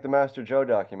anything like the Master Joe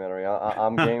documentary,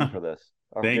 I'm game for this.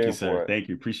 Thank you, sir. Thank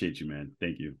you. Appreciate you, man.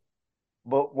 Thank you.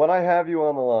 But when I have you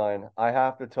on the line, I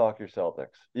have to talk your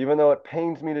Celtics, even though it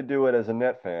pains me to do it as a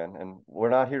Net fan. And we're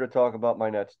not here to talk about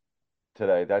my Nets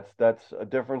today. That's a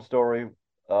different story.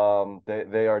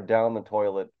 They are down the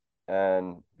toilet,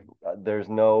 and there's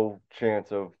no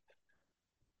chance of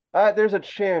there's a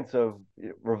chance of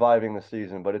reviving the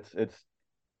season, but it's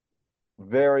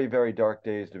very, very dark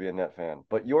days to be a Net fan.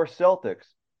 But your Celtics,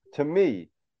 to me,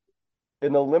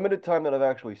 in the limited time that I've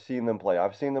actually seen them play,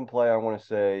 I've seen them play, I want to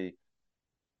say,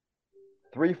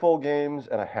 3 full games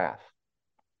and a half.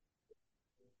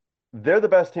 They're the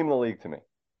best team in the league to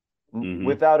me,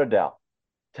 without a doubt.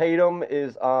 Tatum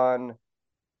is on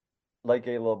like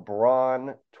a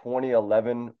LeBron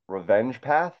 2011 revenge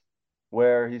path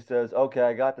where he says, okay,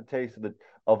 I got the taste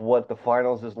of what the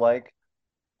finals is like.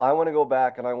 I want to go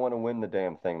back and I want to win the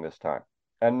damn thing this time.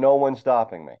 And no one's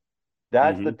stopping me.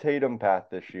 That's the Tatum path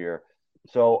this year.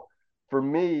 So for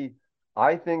me,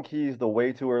 I think he's the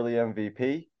way too early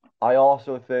MVP. I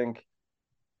also think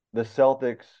the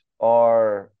Celtics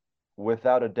are,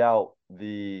 without a doubt,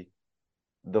 the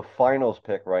finals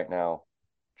pick right now,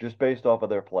 just based off of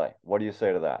their play. What do you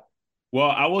say to that? Well,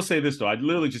 I will say this, though. I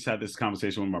literally just had this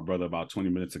conversation with my brother about 20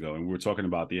 minutes ago, and we were talking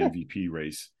about the MVP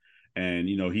race. And,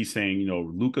 he's saying,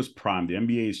 Luka's prime. The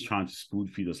NBA is trying to spoon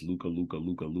feed us Luka.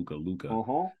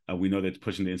 We know they're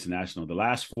pushing the international. The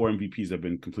last 4 MVPs have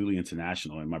been completely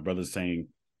international. And my brother's saying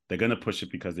they're going to push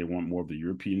it because they want more of the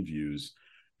European views.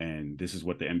 And this is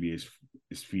what the NBA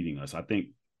is feeding us. I think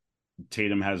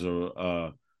Tatum has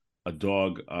a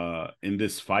dog in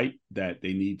this fight that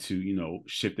they need to,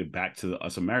 shift it back to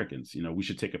us Americans. We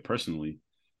should take it personally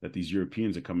that these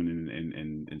Europeans are coming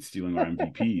in and stealing our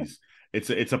MVPs.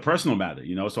 It's a personal matter,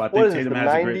 So I think Tatum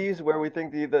has the 90s where we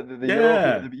think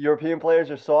the European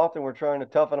players are soft and we're trying to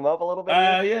toughen them up a little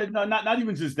bit. No, not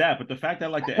even just that, but the fact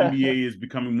that like the NBA is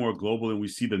becoming more global and we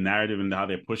see the narrative and how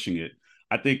they're pushing it.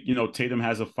 I think Tatum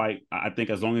has a fight. I think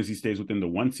as long as he stays within the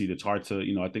 1 seed, it's hard to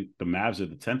I think the Mavs are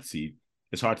the 10th seed.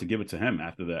 It's hard to give it to him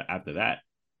after that.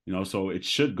 So it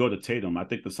should go to Tatum. I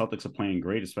think the Celtics are playing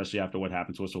great, especially after what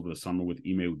happened to us over the summer with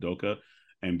Ime Udoka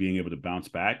and being able to bounce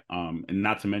back. And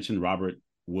not to mention Robert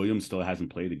Williams still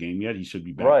hasn't played a game yet. He should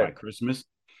be back by Christmas.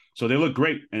 So they look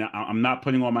great. And I'm not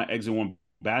putting all my eggs in one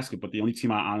basket, but the only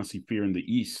team I honestly fear in the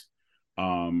East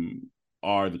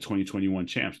are the 2021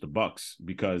 champs, the Bucks,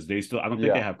 because I don't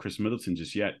think they have Chris Middleton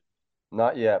just yet.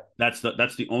 Not yet. That's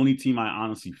the only team I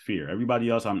honestly fear. Everybody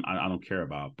else I don't care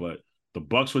about, but the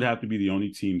Bucks would have to be the only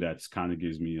team that's kind of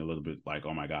gives me a little bit like,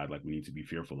 oh my God, like we need to be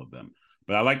fearful of them.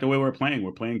 But I like the way we're playing.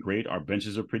 We're playing great. Our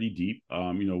benches are pretty deep.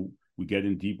 We get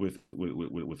in deep with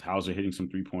Hauser hitting some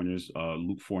 3-pointers,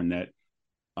 Luke Fournette.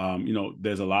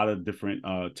 There's a lot of different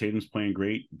Tatum's playing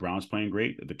great, Brown's playing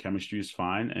great. The chemistry is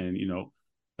fine. And,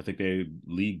 I think they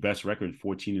league best record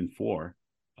 14-4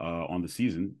 on the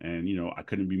season. And, I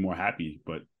couldn't be more happy,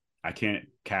 but I can't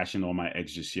cash in all my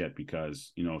eggs just yet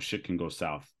because, shit can go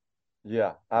south.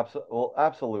 Yeah, absolutely. Well,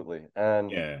 absolutely.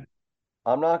 And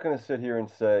I'm not going to sit here and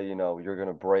say, you're going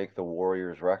to break the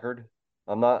Warriors record.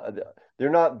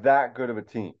 They're not that good of a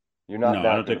team. You're not. No,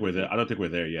 I don't think we're there. I don't think we're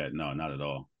there yet. No, not at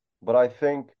all. But I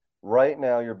think right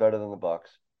now you're better than the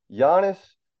Bucks. Giannis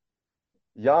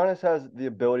has the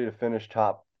ability to finish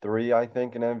top 3, I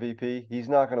think, in MVP. He's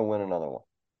not going to win another one.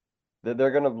 They're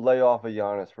going to lay off of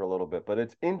Giannis for a little bit. But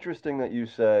it's interesting that you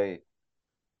say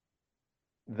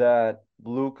that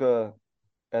Luka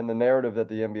and the narrative that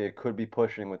the NBA could be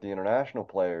pushing with the international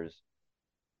players.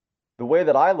 The way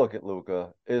that I look at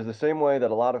Luka is the same way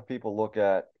that a lot of people look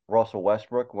at Russell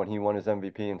Westbrook when he won his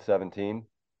MVP in 2017,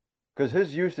 because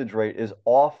his usage rate is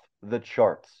off the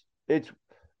charts. It's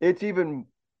even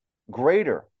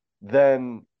greater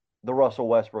than the Russell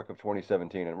Westbrook of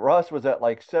 2017. And Russ was at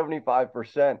like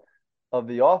 75% of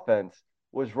the offense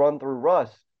was run through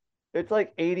Russ. It's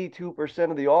like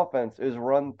 82% of the offense is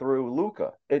run through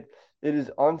Luka. It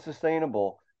is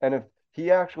unsustainable. And if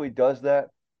he actually does that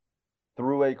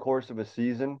through a course of a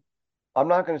season, I'm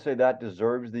not going to say that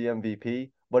deserves the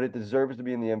MVP, but it deserves to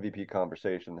be in the MVP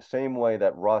conversation. The same way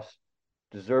that Russ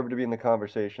deserved to be in the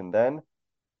conversation then.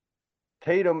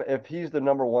 Tatum, if he's the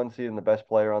number 1 seed and the best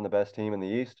player on the best team in the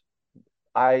East,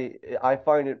 I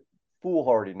find it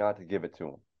foolhardy not to give it to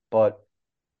him. But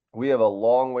we have a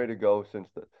long way to go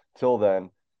till then.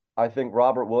 I think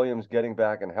Robert Williams getting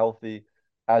back and healthy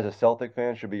as a Celtic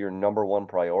fan should be your number 1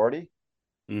 priority.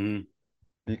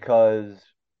 Because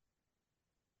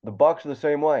the Bucks are the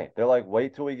same way. They're like,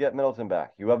 wait till we get Middleton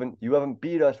back. You haven't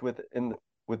beat us with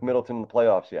Middleton in the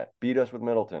playoffs yet. Beat us with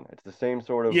Middleton. It's the same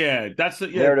sort of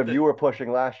narrative you were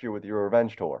pushing last year with your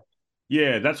revenge tour.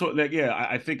 Yeah, that's what.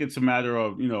 I think it's a matter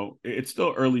of it's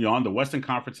still early on. The Western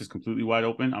Conference is completely wide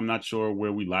open. I'm not sure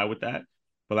where we lie with that,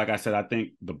 but like I said, I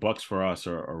think the Bucks for us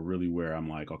are really where I'm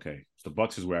like, okay, the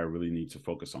Bucks is where I really need to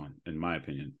focus on, in my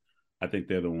opinion. I think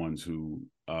they're the ones who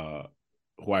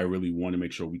I really want to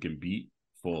make sure we can beat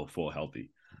full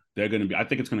healthy. They're going to be. I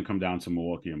think it's going to come down to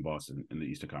Milwaukee and Boston in the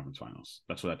Eastern Conference Finals.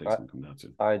 That's what I think it's going to come down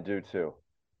to. I do too.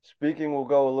 We'll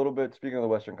go a little bit. Speaking of the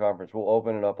Western Conference, we'll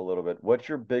open it up a little bit. What's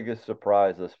your biggest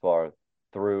surprise thus far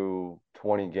through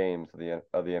 20 games of the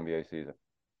NBA season?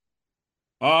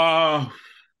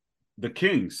 The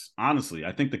Kings. Honestly,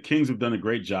 I think the Kings have done a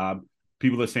great job.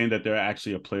 People are saying that they're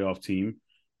actually a playoff team.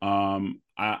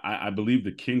 I believe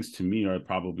the Kings to me are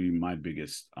probably my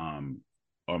biggest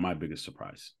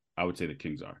surprise. I would say the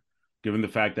Kings are, given the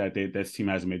fact that this team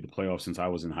hasn't made the playoffs since I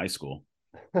was in high school.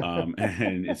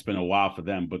 And it's been a while for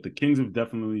them, but the Kings have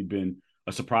definitely been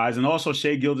a surprise. And also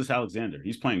Shai Gilgeous-Alexander,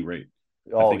 he's playing great.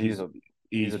 Oh, he's a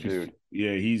dude.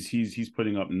 Yeah, he's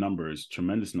putting up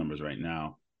tremendous numbers right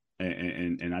now,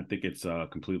 and I think it's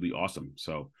completely awesome.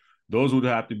 So those would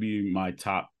have to be my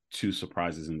top two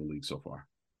surprises in the league so far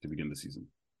to begin the season.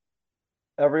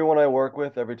 Everyone I work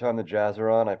with, every time the Jazz are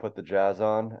on, I put the Jazz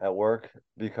on at work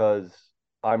because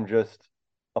I'm just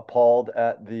appalled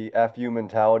at the FU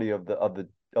mentality of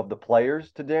the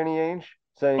players to Danny Ainge,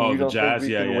 saying you don't Jazz,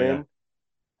 think we can win,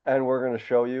 and we're going to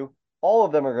show you. All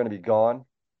of them are going to be gone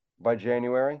by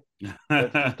January.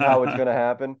 That's just how it's going to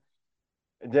happen.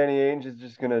 Danny Ainge is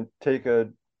just going to take a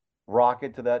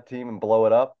rocket to that team and blow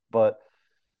it up. But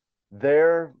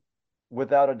they're,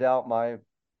 without a doubt, my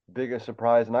biggest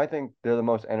surprise, and I think they're the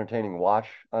most entertaining watch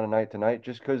on a night to night,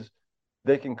 just because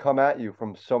they can come at you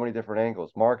from so many different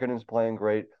angles. Markkanen's playing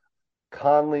great.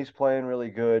 Conley's playing really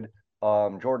good.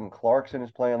 Jordan Clarkson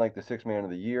is playing like the sixth man of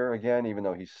the year again, even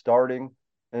though he's starting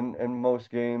in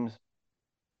most games.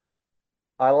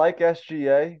 I like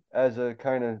SGA as a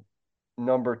kind of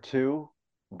number two,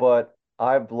 but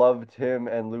I've loved him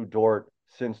and Lou Dort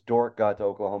since Dort got to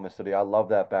Oklahoma City. I love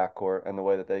that backcourt and the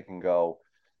way that they can go.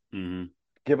 Mm-hmm.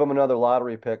 Give them another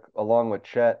lottery pick along with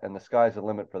Chet, and the sky's the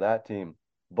limit for that team.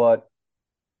 But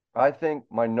I think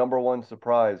my number one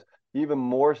surprise, even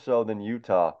more so than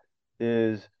Utah,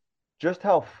 is just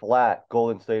how flat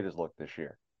Golden State has looked this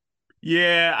year.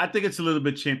 Yeah, I think it's a little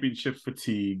bit championship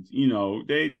fatigued. You know,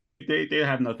 they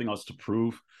have nothing else to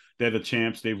prove. They're the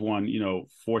champs. They've won,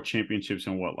 4 championships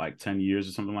in what, 10 years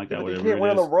or something like that. Yeah, they can't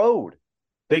win on the road.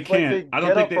 They can't. I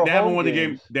don't think they haven't won the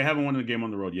game. They haven't won the game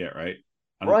on the road yet, right?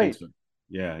 I don't think so.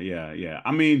 Yeah.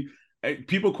 I mean,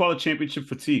 people call it championship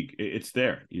fatigue. It's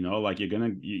there, like you're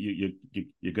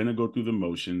gonna go through the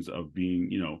motions of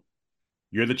being,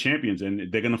 you're the champions,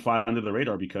 and they're gonna fly under the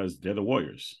radar because they're the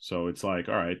Warriors. So it's like,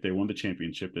 all right, they won the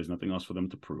championship. There's nothing else for them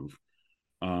to prove.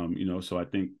 So I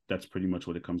think that's pretty much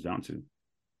what it comes down to.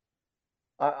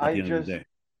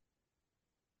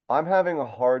 I'm having a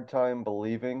hard time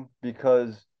believing,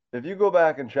 because if you go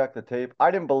back and check the tape,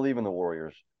 I didn't believe in the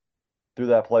Warriors through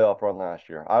that playoff run last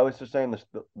year. I was just saying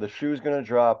the shoe's going to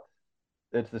drop.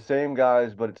 It's the same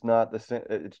guys, but it's not the same.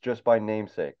 It's just by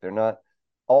namesake. They're not,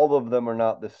 all of them are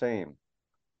not the same.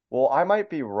 Well, I might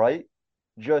be right.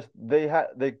 Just they had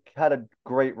a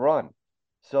great run.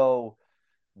 So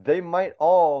they might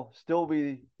all still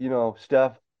be,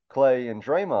 Steph, Clay, and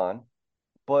Draymond,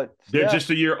 but they're just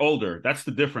a year older. That's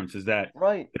the difference, is that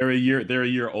right. They're a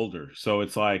year older. So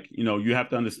it's like, you have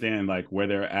to understand like where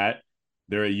they're at.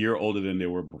 They're a year older than they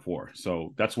were before.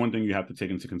 So that's one thing you have to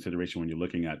take into consideration when you're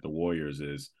looking at the Warriors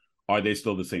is, are they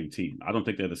still the same team? I don't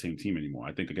think they're the same team anymore.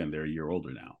 I think, again, they're a year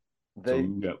older now. So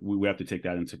we have to take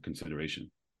that into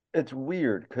consideration. It's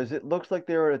weird because it looks like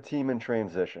they're a team in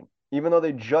transition. Even though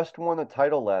they just won the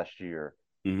title last year,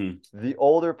 the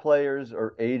older players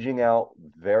are aging out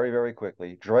very, very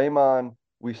quickly. Draymond,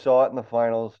 we saw it in the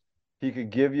finals. He could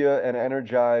give you an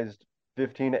energized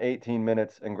 15 to 18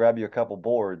 minutes and grab you a couple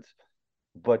boards,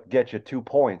 but get you 2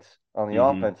 points on the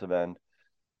offensive end.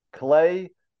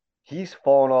 Clay, he's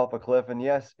fallen off a cliff, and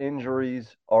yes,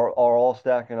 injuries are all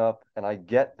stacking up, and I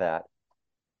get that.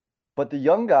 But the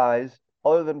young guys,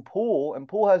 other than Poole, and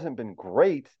Poole hasn't been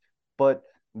great, but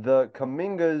the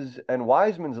Kumingas and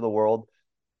Wisemans of the world,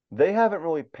 they haven't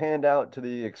really panned out to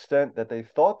the extent that they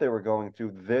thought they were going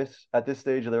to at this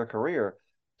stage of their career.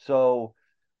 So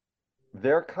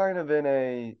they're kind of in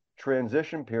a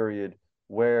transition period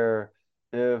where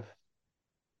if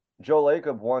Joe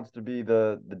Lacob wants to be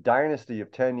the dynasty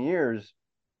of 10 years,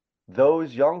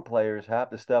 those young players have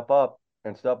to step up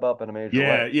in a major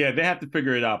way. Yeah, they have to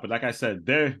figure it out. But like I said,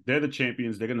 they're the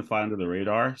champions. They're going to fly under the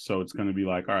radar. So it's going to be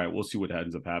like, all right, we'll see what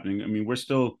ends up happening. I mean, we're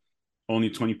still only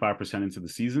 25% into the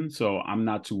season, so I'm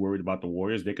not too worried about the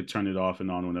Warriors. They could turn it off and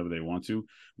on whenever they want to.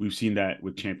 We've seen that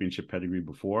with championship pedigree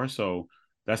before. So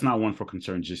that's not one for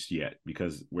concern just yet,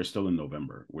 because we're still in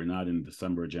November. We're not in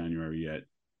December or January yet.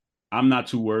 I'm not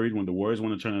too worried. When the Warriors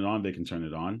want to turn it on, they can turn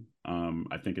it on.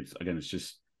 I think it's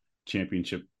just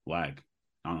championship lag,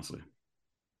 honestly.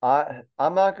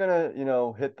 I'm not gonna,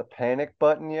 hit the panic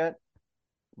button yet,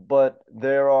 but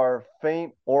there are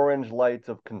faint orange lights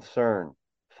of concern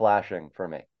flashing for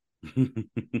me.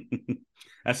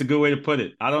 That's a good way to put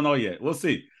it. I don't know yet. We'll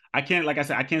see. I can't, like I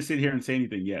said, I can't sit here and say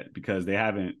anything yet because they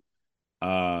haven't.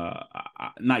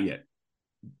 Not yet.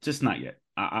 Just not yet.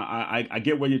 I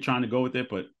get where you're trying to go with it,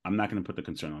 but I'm not going to put the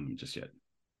concern on them just yet.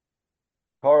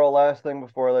 Carl, last thing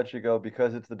before I let you go,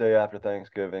 because it's the day after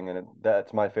Thanksgiving and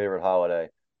that's my favorite holiday.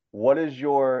 What is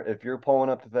if you're pulling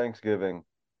up to Thanksgiving,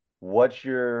 what's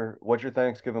your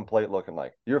Thanksgiving plate looking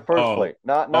like? Your first Oh, plate,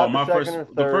 not oh, the my second first, or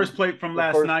the third, first plate from the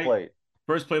last first night. plate.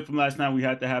 First plate from last night, we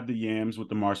had to have the yams with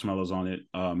the marshmallows on it,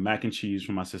 mac and cheese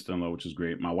from my sister-in-law, which is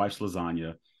great. My wife's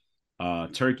lasagna,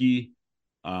 turkey,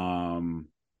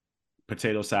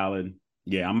 potato salad.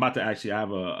 Yeah, I'm about to actually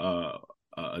have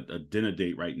a dinner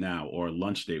date right now or a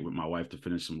lunch date with my wife to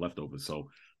finish some leftovers. So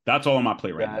that's all on my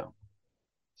plate right now.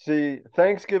 See,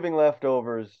 Thanksgiving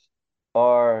leftovers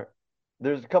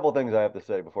there's a couple of things I have to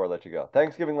say before I let you go.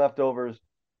 Thanksgiving leftovers,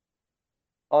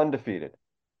 undefeated.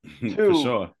 For Two,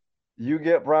 sure. you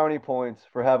get brownie points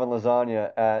for having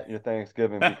lasagna at your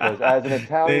Thanksgiving because as an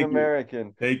Italian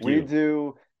American, we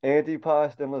do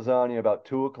antipasta and lasagna about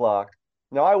 2 o'clock.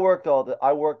 Now I worked all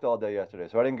day yesterday,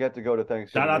 so I didn't get to go to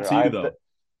Thanksgiving Shout out dinner. to you though.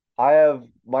 I have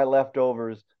my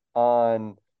leftovers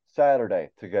on Saturday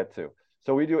to get to.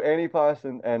 So we do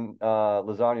antipasta and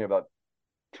lasagna about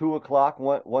 2 o'clock,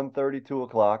 1:30, 2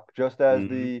 o'clock, just as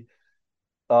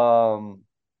um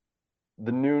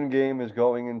the noon game is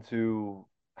going into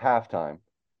halftime.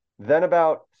 Then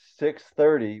about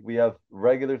 6:30, we have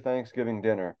regular Thanksgiving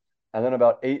dinner, and then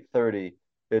about 8:30,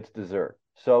 it's dessert.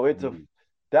 So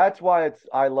that's why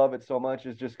I love it so much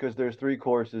is just because there's three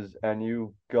courses and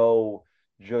you go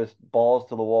just balls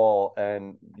to the wall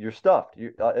and you're stuffed.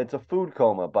 It's a food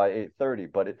coma by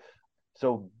 8:30,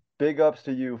 so big ups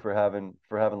to you for having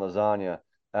lasagna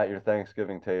at your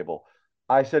Thanksgiving table.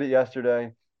 I said it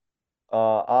yesterday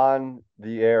on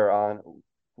the air on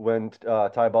when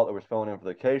Ty Butler was filling in for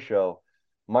the K show.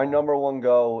 My number one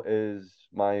go is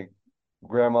my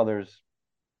grandmother's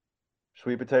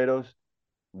sweet potatoes.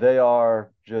 They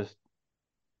are just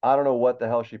I don't know what the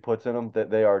hell she puts in them.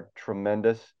 That they are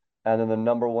tremendous. And then the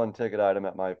number one ticket item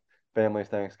at my family's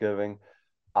Thanksgiving,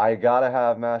 I gotta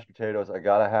have mashed potatoes. I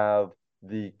gotta have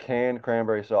the canned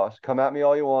cranberry sauce. Come at me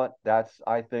all you want. That's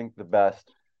I think the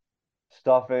best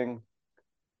stuffing,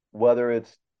 whether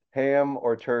it's ham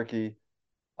or turkey.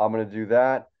 I'm gonna do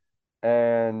that,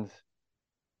 and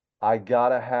I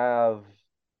gotta have.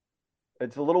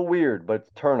 It's a little weird, but it's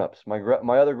turnips. My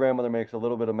other grandmother makes a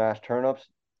little bit of mashed turnips.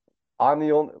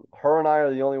 Her and I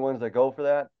are the only ones that go for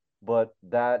that, but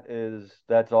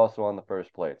that's also on the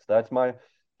first plates. That's my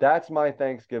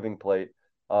Thanksgiving plate.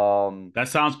 That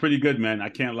sounds pretty good, man. I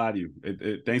can't lie to you.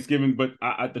 Thanksgiving, but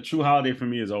the true holiday for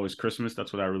me is always Christmas.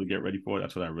 That's what I really get ready for.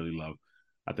 That's what I really love.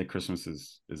 I think Christmas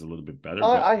is a little bit better.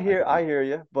 But I hear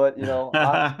you, but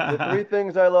the three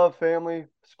things I love: family,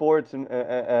 sports,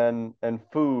 and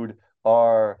food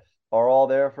are all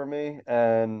there for me,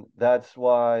 and that's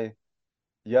why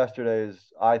yesterday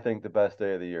is, I think, the best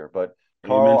day of the year. But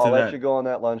amen Carl, I'll to let that. you go on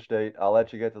that lunch date. I'll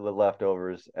let you get to the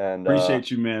leftovers, and Appreciate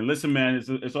you, man. Listen, man,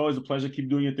 it's always a pleasure. Keep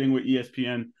doing your thing with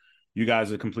ESPN. You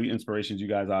guys are complete inspirations. You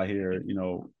guys out here,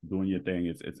 doing your thing.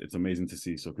 It's amazing to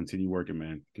see. So continue working,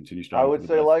 man. Continue I striving for would the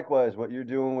say best. likewise what you're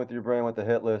doing with your brand with the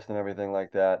hit list and everything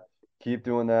like that. Keep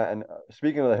doing that. And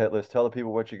speaking of the hit list, tell the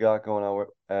people what you got going on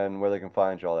and where they can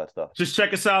find you, all that stuff. Just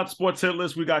check us out, Sports Hit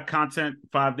List. We got content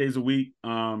 5 days a week.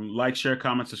 Like, share,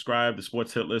 comment, subscribe. The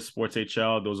Sports Hit List, Sports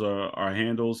HL. Those are our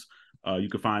handles. You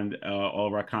can find all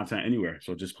of our content anywhere.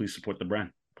 So just please support the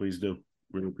brand. Please do.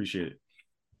 Really appreciate it.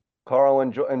 Carl,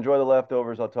 enjoy the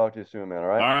leftovers. I'll talk to you soon, man. All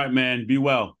right? All right, man. Be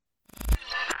well.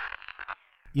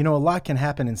 A lot can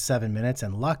happen in 7 minutes,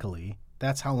 and luckily,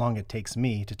 that's how long it takes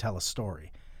me to tell a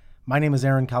story. My name is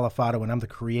Aaron Califato, and I'm the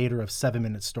creator of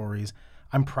 7-Minute Stories.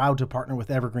 I'm proud to partner with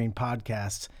Evergreen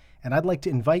Podcasts, and I'd like to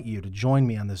invite you to join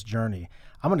me on this journey.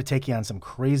 I'm going to take you on some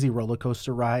crazy roller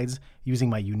coaster rides using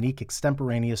my unique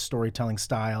extemporaneous storytelling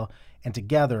style, and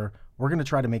together, we're going to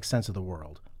try to make sense of the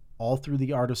world, all through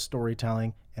the art of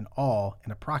storytelling, and all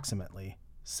in approximately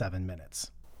 7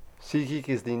 minutes. SeatGeek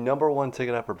is the #1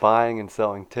 ticket app for buying and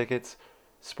selling tickets.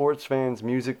 Sports fans,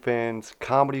 music fans,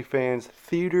 comedy fans,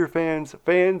 theater fans,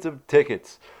 fans of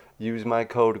tickets. Use my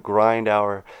code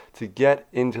GRINDHOUR to get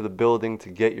into the building to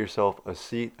get yourself a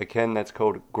seat. Again, that's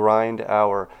code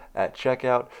GRINDHOUR at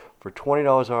checkout for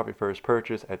 $20 off your first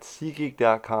purchase at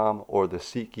SeatGeek.com or the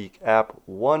SeatGeek app.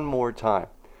 One more time,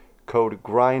 code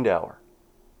GRINDHOUR.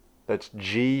 That's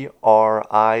GRINDHOUR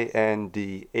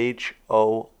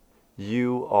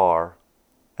you are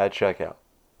at checkout.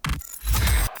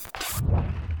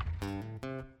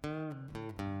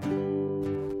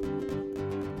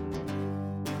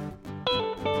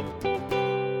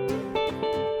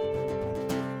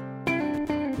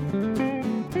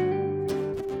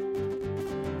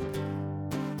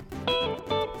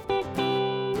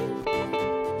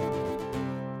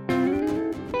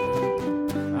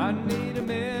 I need a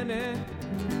minute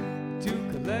to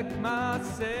collect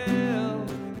myself.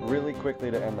 Really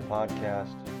quickly to end the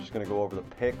podcast, just going to go over the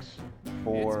picks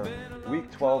for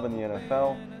Week 12 in the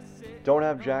NFL. Don't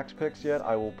have Jack's picks yet.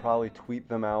 I will probably tweet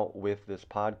them out with this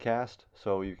podcast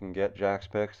so you can get Jack's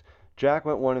picks. Jack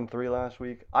went 1-3 last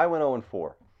week. I went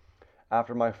 0-4.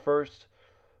 After my first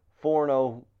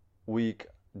 4-0 week,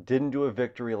 didn't do a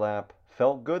victory lap.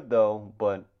 Felt good though,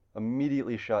 but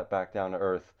immediately shot back down to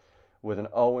earth with an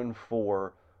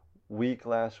 0-4 week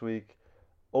last week.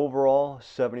 Overall,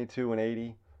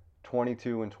 72-80,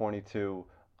 22-22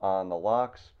 on the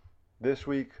locks. This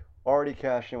week, already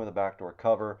cashed in with a backdoor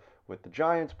cover with the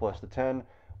Giants plus the 10,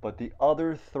 but the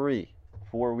other three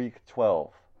for Week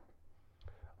 12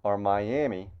 are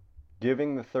Miami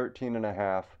giving the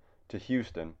 13.5 to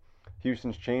Houston.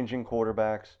 Houston's changing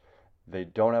quarterbacks. They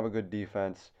don't have a good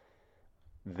defense.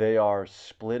 They are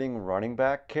splitting running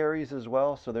back carries as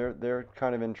well, so they're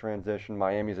kind of in transition.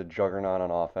 Miami's a juggernaut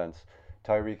on offense.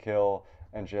 Tyreek Hill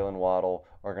and Jalen Waddle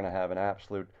are going to have an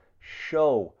absolute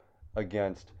show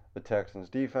against the Texans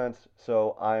defense,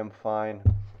 so I am fine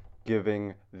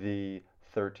giving the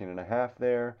 13.5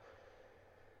 there.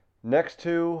 Next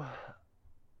two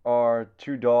are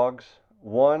two dogs.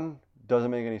 One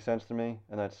doesn't make any sense to me,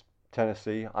 and that's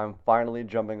Tennessee. I'm finally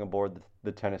jumping aboard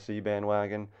the Tennessee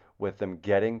bandwagon with them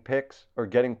getting picks, or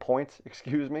getting points,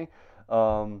 excuse me.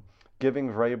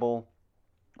 Giving Vrabel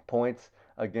points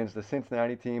against the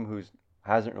Cincinnati team who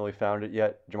hasn't really found it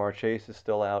yet. Jamar Chase is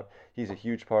still out. He's a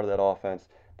huge part of that offense.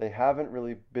 They haven't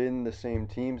really been the same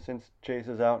team since Chase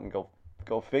is out, and go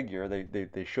figure.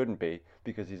 They shouldn't be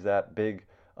because he's that big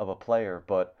of a player,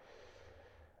 but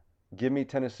give me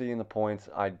Tennessee in the points.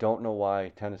 I don't know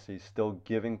why Tennessee's still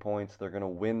giving points. They're going to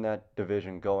win that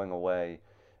division going away,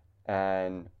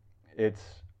 and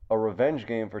it's a revenge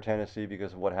game for Tennessee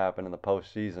because of what happened in the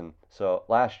postseason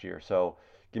last year. So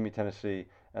give me Tennessee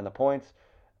and the points.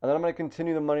 And then I'm going to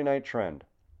continue the Monday night trend.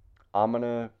 I'm going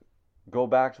to go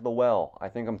back to the well. I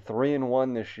think I'm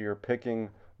 3-1 this year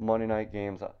picking Monday night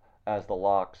games as the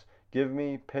locks. Give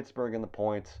me Pittsburgh in the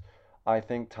points. I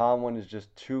think Tomlin is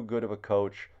just too good of a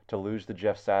coach to lose to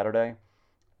Jeff Saturday.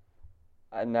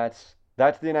 And that's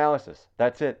the analysis.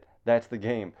 That's it. That's the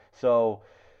game. So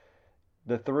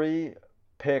the three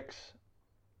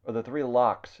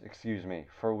locks,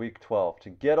 for Week 12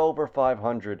 to get over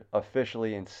 500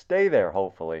 officially and stay there,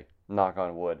 hopefully, knock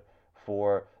on wood,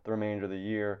 for the remainder of the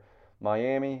year.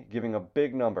 Miami giving a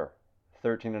big number,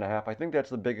 13.5. I think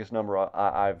that's the biggest number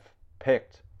I've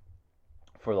picked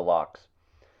for the locks.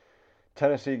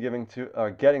 Tennessee getting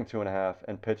 2.5,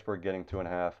 and Pittsburgh getting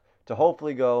 2.5 to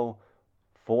hopefully go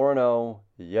 4-0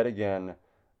 yet again.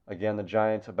 Again, the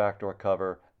Giants a backdoor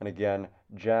cover, and again,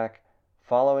 Jack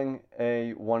following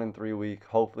a 1-3 week.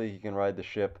 Hopefully he can ride the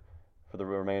ship for the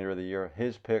remainder of the year.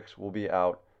 His picks will be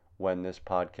out when this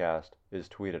podcast is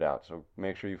tweeted out, so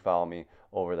make sure you follow me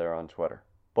over there on Twitter.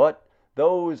 But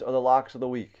those are the locks of the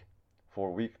week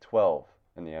for Week 12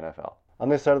 in the NFL. On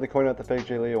this side of the coin, at the fake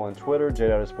J Leo on Twitter,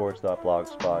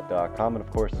 jdatasports.blogspot.com, and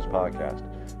of course this podcast.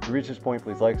 To reach this point,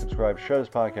 please like, subscribe, share this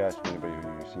podcast to anybody who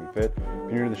you seem fit.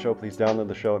 If you're new to the show, please download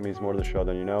the show. It means more to the show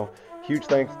than you know. Huge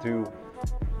thanks to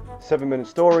 7 Minute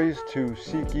Stories, to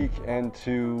SeatGeek, and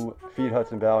to Feed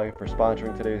Hudson Valley for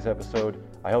sponsoring today's episode.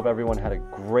 I hope everyone had a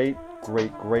great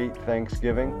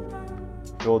Thanksgiving,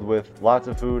 filled with lots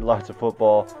of food, lots of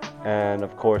football, and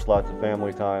of course lots of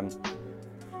family time.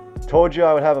 Told you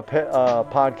I would have a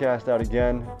podcast out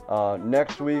again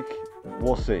next week.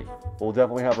 We'll see. We'll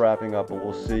definitely have wrapping up, but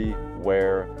we'll see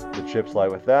where the chips lie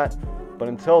with that. But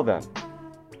until then,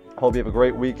 hope you have a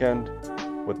great weekend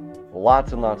with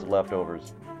lots and lots of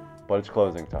leftovers. But it's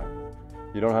closing time.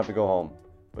 You don't have to go home,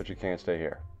 but you can't stay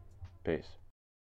here. Peace.